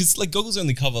 Yeah, It was so- because like goggles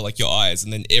only cover like your eyes,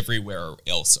 and then everywhere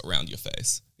else around your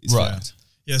face is Right. fucked.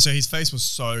 Yeah, so his face was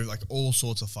so like all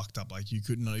sorts of fucked up. Like you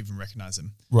could not even recognize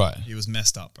him. Right. He was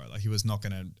messed up, bro. Like he was not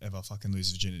gonna ever fucking lose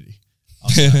his virginity.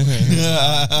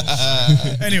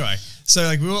 Anyway, so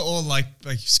like we were all like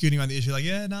scooting around the issue, like,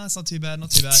 yeah, no, it's not too bad,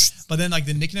 not too bad. But then like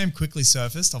the nickname quickly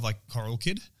surfaced of like Coral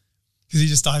Kid. Because he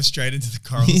just dived straight into the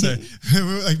coral. So we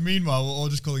were like, meanwhile, we're all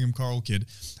just calling him Coral Kid.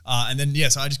 And then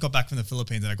so I just got back from the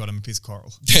Philippines and I got him a piece of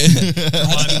coral. How did you get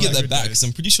Like, that good back? days. Because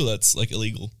I'm pretty sure that's like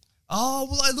illegal. Oh,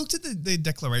 well, I looked at the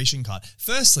declaration card.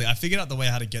 Firstly, I figured out the way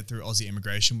how to get through Aussie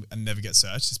immigration and never get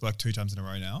searched. It's worked 2 times in a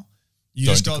row now. You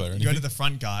Don't just declare you go anything. to the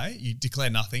front guy, you declare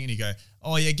nothing, and you go,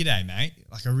 "Oh yeah, g'day, mate,"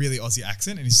 like a really Aussie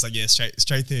accent, and he's just like, "Yeah, straight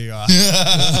through,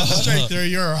 straight through,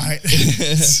 you're all right."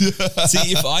 See,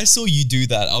 if I saw you do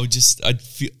that, I'd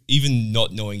feel, even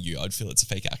not knowing you, I'd feel it's a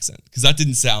fake accent because that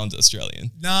didn't sound Australian.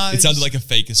 No, it sounded like a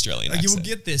fake Australian Like you accent. will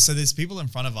get this. So there's people in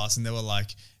front of us, and they were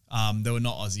like, they were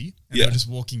not Aussie, and they Yeah. were just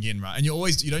walking in, right? And you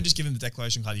don't just give them the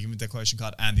declaration card. You give them the declaration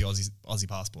card and the Aussie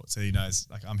passport, so he knows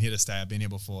like I'm here to stay. I've been here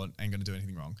before. Ain't gonna do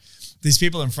anything wrong. These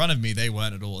people in front of me, they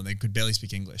weren't at all, and they could barely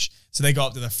speak English. So they go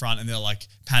up to the front and they're like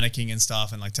panicking and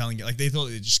stuff, and like telling you like they thought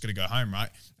they were just gonna go home, right?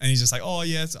 And he's just like, "Oh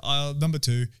yes, number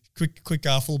 2, quick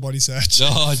full body search."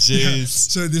 Oh jeez.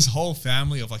 So this whole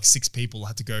family of like 6 people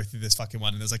had to go through this fucking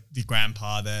one, and there's like the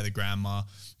grandpa there, the grandma,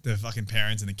 the fucking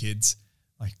parents, and the kids.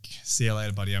 Like, see you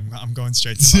later, buddy. I'm going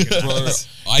straight to fucking Bro, house.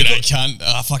 I got, cunt.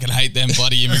 I fucking hate them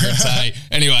bloody immigrants, hey.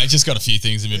 Anyway, I just got a few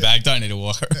things in my bag. Don't need to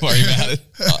worry about it.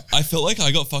 I felt like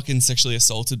I got fucking sexually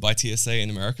assaulted by TSA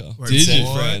in America. Wait, Did you,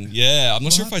 what? friend? Yeah, I'm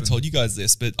not sure if I happened? told you guys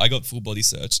this, but I got full body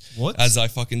searched. What? As I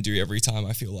fucking do every time.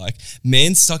 I feel like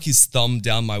man stuck his thumb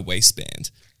down my waistband.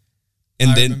 And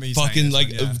I then remember you saying fucking this like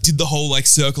one, yeah. did the whole like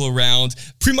circle around,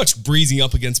 pretty much breezing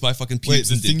up against my fucking Wait, pubes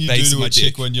the and thing you do base of to my a chick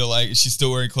dick. when you're like, she's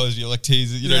still wearing clothes, you're like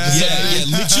teasing, you know, Yeah. just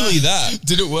Yeah, literally that.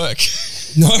 Did it work?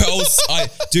 No,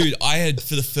 I had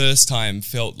for the first time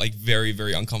felt like very,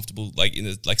 very uncomfortable, like in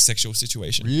a like sexual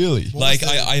situation. Really? What Like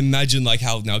was the- I imagine like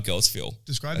how now girls feel.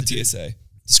 Describe at the dude. TSA.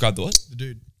 Describe the what? The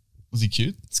dude. Was he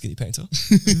cute? Skinny painter.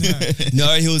 No.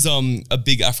 No, he was a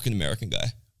big African American guy.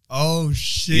 Oh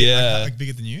shit! Yeah. Like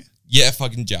bigger than you, Yeah,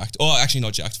 fucking jacked. Oh, actually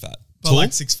not jacked, fat. but Tall?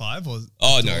 like 6'5" or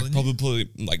Oh taller no, than you? probably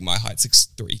like my height,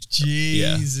 6'3".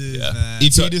 Jesus, Yeah. man.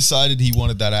 If he decided he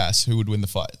wanted that ass, who would win the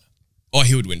fight? Oh,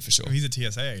 he would win for sure. He's a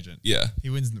TSA agent. Yeah. He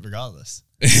wins regardless.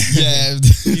 Yeah.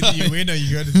 Either you win or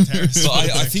you go to the terrorist. So I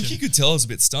think section. you could tell I was a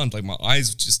bit stunned. Like my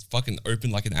eyes just fucking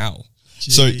opened like an owl.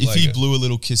 So if Jeez. he Like- blew a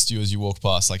little kiss to you as you walked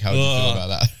past, like how would you feel about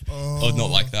that? Oh, not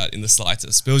like that in the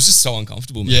slightest. But it was just so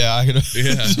uncomfortable, man. Yeah, I could.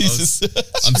 Yeah, I Jesus.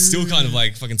 I'm still kind of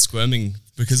like fucking squirming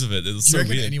because of it. It was Do so you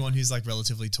reckon weird. anyone who's like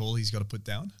relatively tall, he's got to put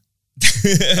down? Like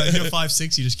if you're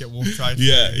 5'6", you just get walked right. through.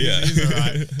 Yeah, He's- yeah. He's all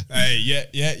right. Hey,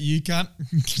 yeah, you can't.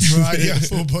 Right, yeah,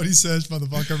 full body search,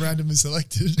 motherfucker, randomly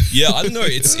selected. Yeah, I don't know.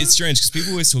 It's strange because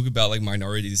people always talk about like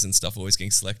minorities and stuff always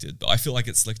getting selected, but I feel like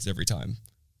it's selected every time.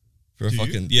 For a Do you?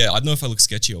 fucking I don't know if I look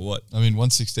sketchy or what. I mean,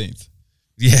 1/16.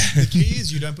 Yeah, The key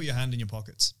is you don't put your hand in your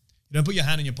pockets. You don't put your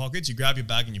hand in your pockets. You grab your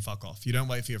bag and you fuck off. You don't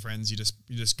wait for your friends. You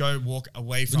just go walk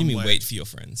away what from. do you mean where- wait for your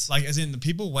friends? Like as in the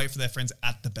people wait for their friends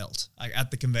at the belt, like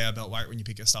at the conveyor belt, right when you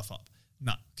pick your stuff up.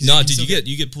 No, 'Cause No, can did still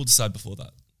you get pulled aside before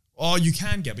that? Oh, you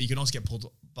can get, but you can also get pulled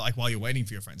like while you're waiting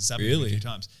for your friends. It's happened to me a Really? few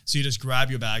times. So you just grab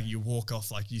your bag, you walk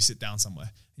off, like you sit down somewhere,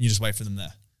 and you just wait for them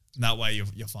there. And that way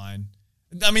you're fine.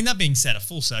 I mean, that being said, a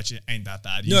full search ain't that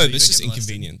bad. No, Usually but it's you just get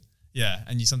molested. inconvenient. Yeah,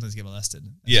 and you sometimes get molested.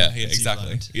 Yeah, As yeah, you've exactly.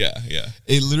 learned. Yeah.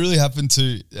 It literally happened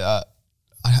to.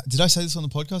 Did I say this on the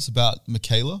podcast about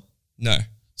Michaela? No.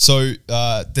 So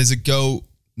there's a girl,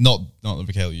 not the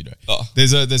Michaela you know. Oh.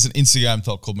 There's an Instagram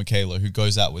top called Michaela who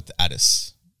goes out with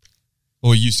Addis,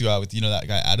 or used to go out with that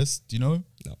guy Addis. Do you know him?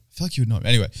 No. I feel like you would know him.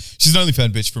 Anyway, she's an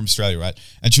OnlyFans bitch from Australia, right?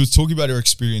 And she was talking about her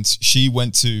experience. She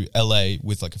went to LA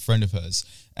with like a friend of hers,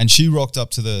 and she rocked up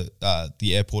to the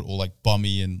airport all like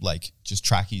bummy and like just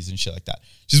trackies and shit like that.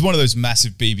 She's one of those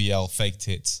massive BBL fake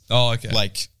tits. Oh, okay.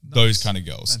 Like those kind of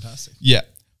girls. Fantastic. Yeah.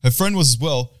 Her friend was as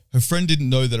well. Her friend didn't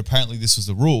know that apparently this was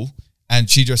the rule, and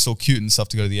she dressed all cute and stuff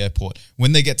to go to the airport.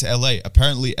 When they get to LA,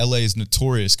 apparently LA is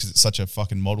notorious because it's such a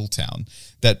fucking model town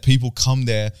that people come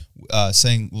there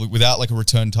saying without like a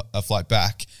return flight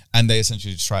back, and they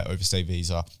essentially just try to overstay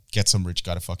visa, get some rich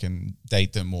guy to fucking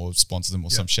date them or sponsor them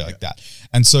or some shit like that.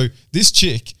 And so this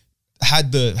chick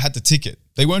had the ticket.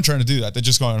 They weren't trying to do that. They're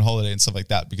just going on holiday and stuff like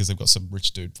that because they've got some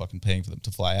rich dude fucking paying for them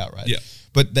to fly out, right? Yeah.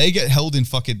 But they get held in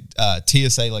fucking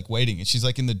TSA like waiting, and she's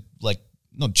like in the like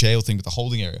not jail thing, but the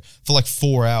holding area for like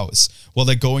 4 hours while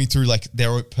they're going through like their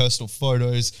own personal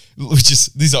photos, which is,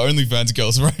 these are OnlyFans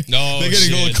girls, right? No, they're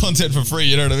getting all the shit. content for free.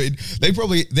 You know what I mean? They're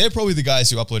probably the guys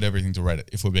who upload everything to Reddit,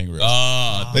 if we're being real.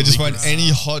 They just find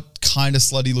any hot, kind of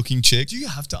slutty looking chick. Do you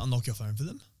have to unlock your phone for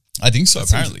them? I think so,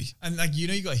 apparently. And like, you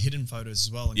know, you got hidden photos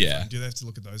as well. On your phone. Do they have to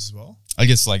look at those as well? I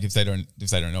guess like if they don't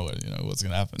know it, you know, what's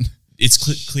going to happen? It's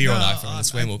clear on iPhone.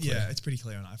 It's way more clear. Yeah, it's pretty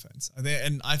clear on iPhones.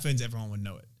 And iPhones, everyone would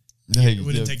know it. Hey, It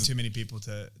wouldn't take too many people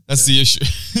to. That's the issue.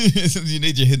 You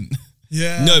need your hidden.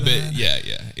 Yeah. No, man. but yeah.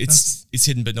 It's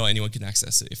hidden, but not anyone can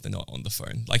access it if they're not on the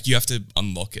phone. Like you have to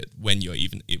unlock it when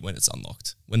when it's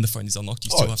unlocked. When the phone is unlocked,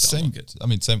 you still have to unlock it. I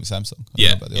mean, same with Samsung. I don't Yeah,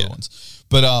 know about the other ones.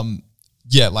 But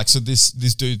yeah, like so this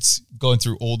dude's going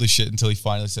through all this shit until he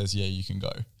finally says, yeah, you can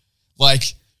go. Like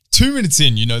 2 minutes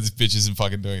in, you know this bitch isn't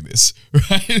fucking doing this,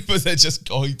 right? But they're just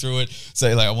going through it.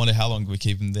 Say like, I wonder how long we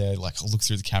keep him there. Like I'll look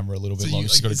through the camera a little bit longer.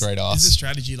 She's got a great ass. Is the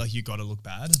strategy like you got to look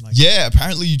bad? Like, Yeah,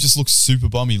 apparently you just look super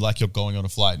bummy like you're going on a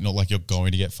flight, not like you're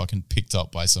going to get fucking picked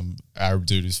up by some Arab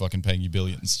dude who's fucking paying you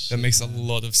billions. That makes a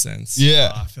lot of sense.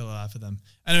 Yeah. I feel bad for them.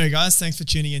 Anyway, guys, thanks for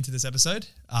tuning into this episode.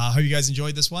 I hope you guys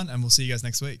enjoyed this one, and we'll see you guys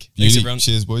next week. Thanks, Beauty. everyone.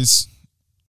 Cheers, boys.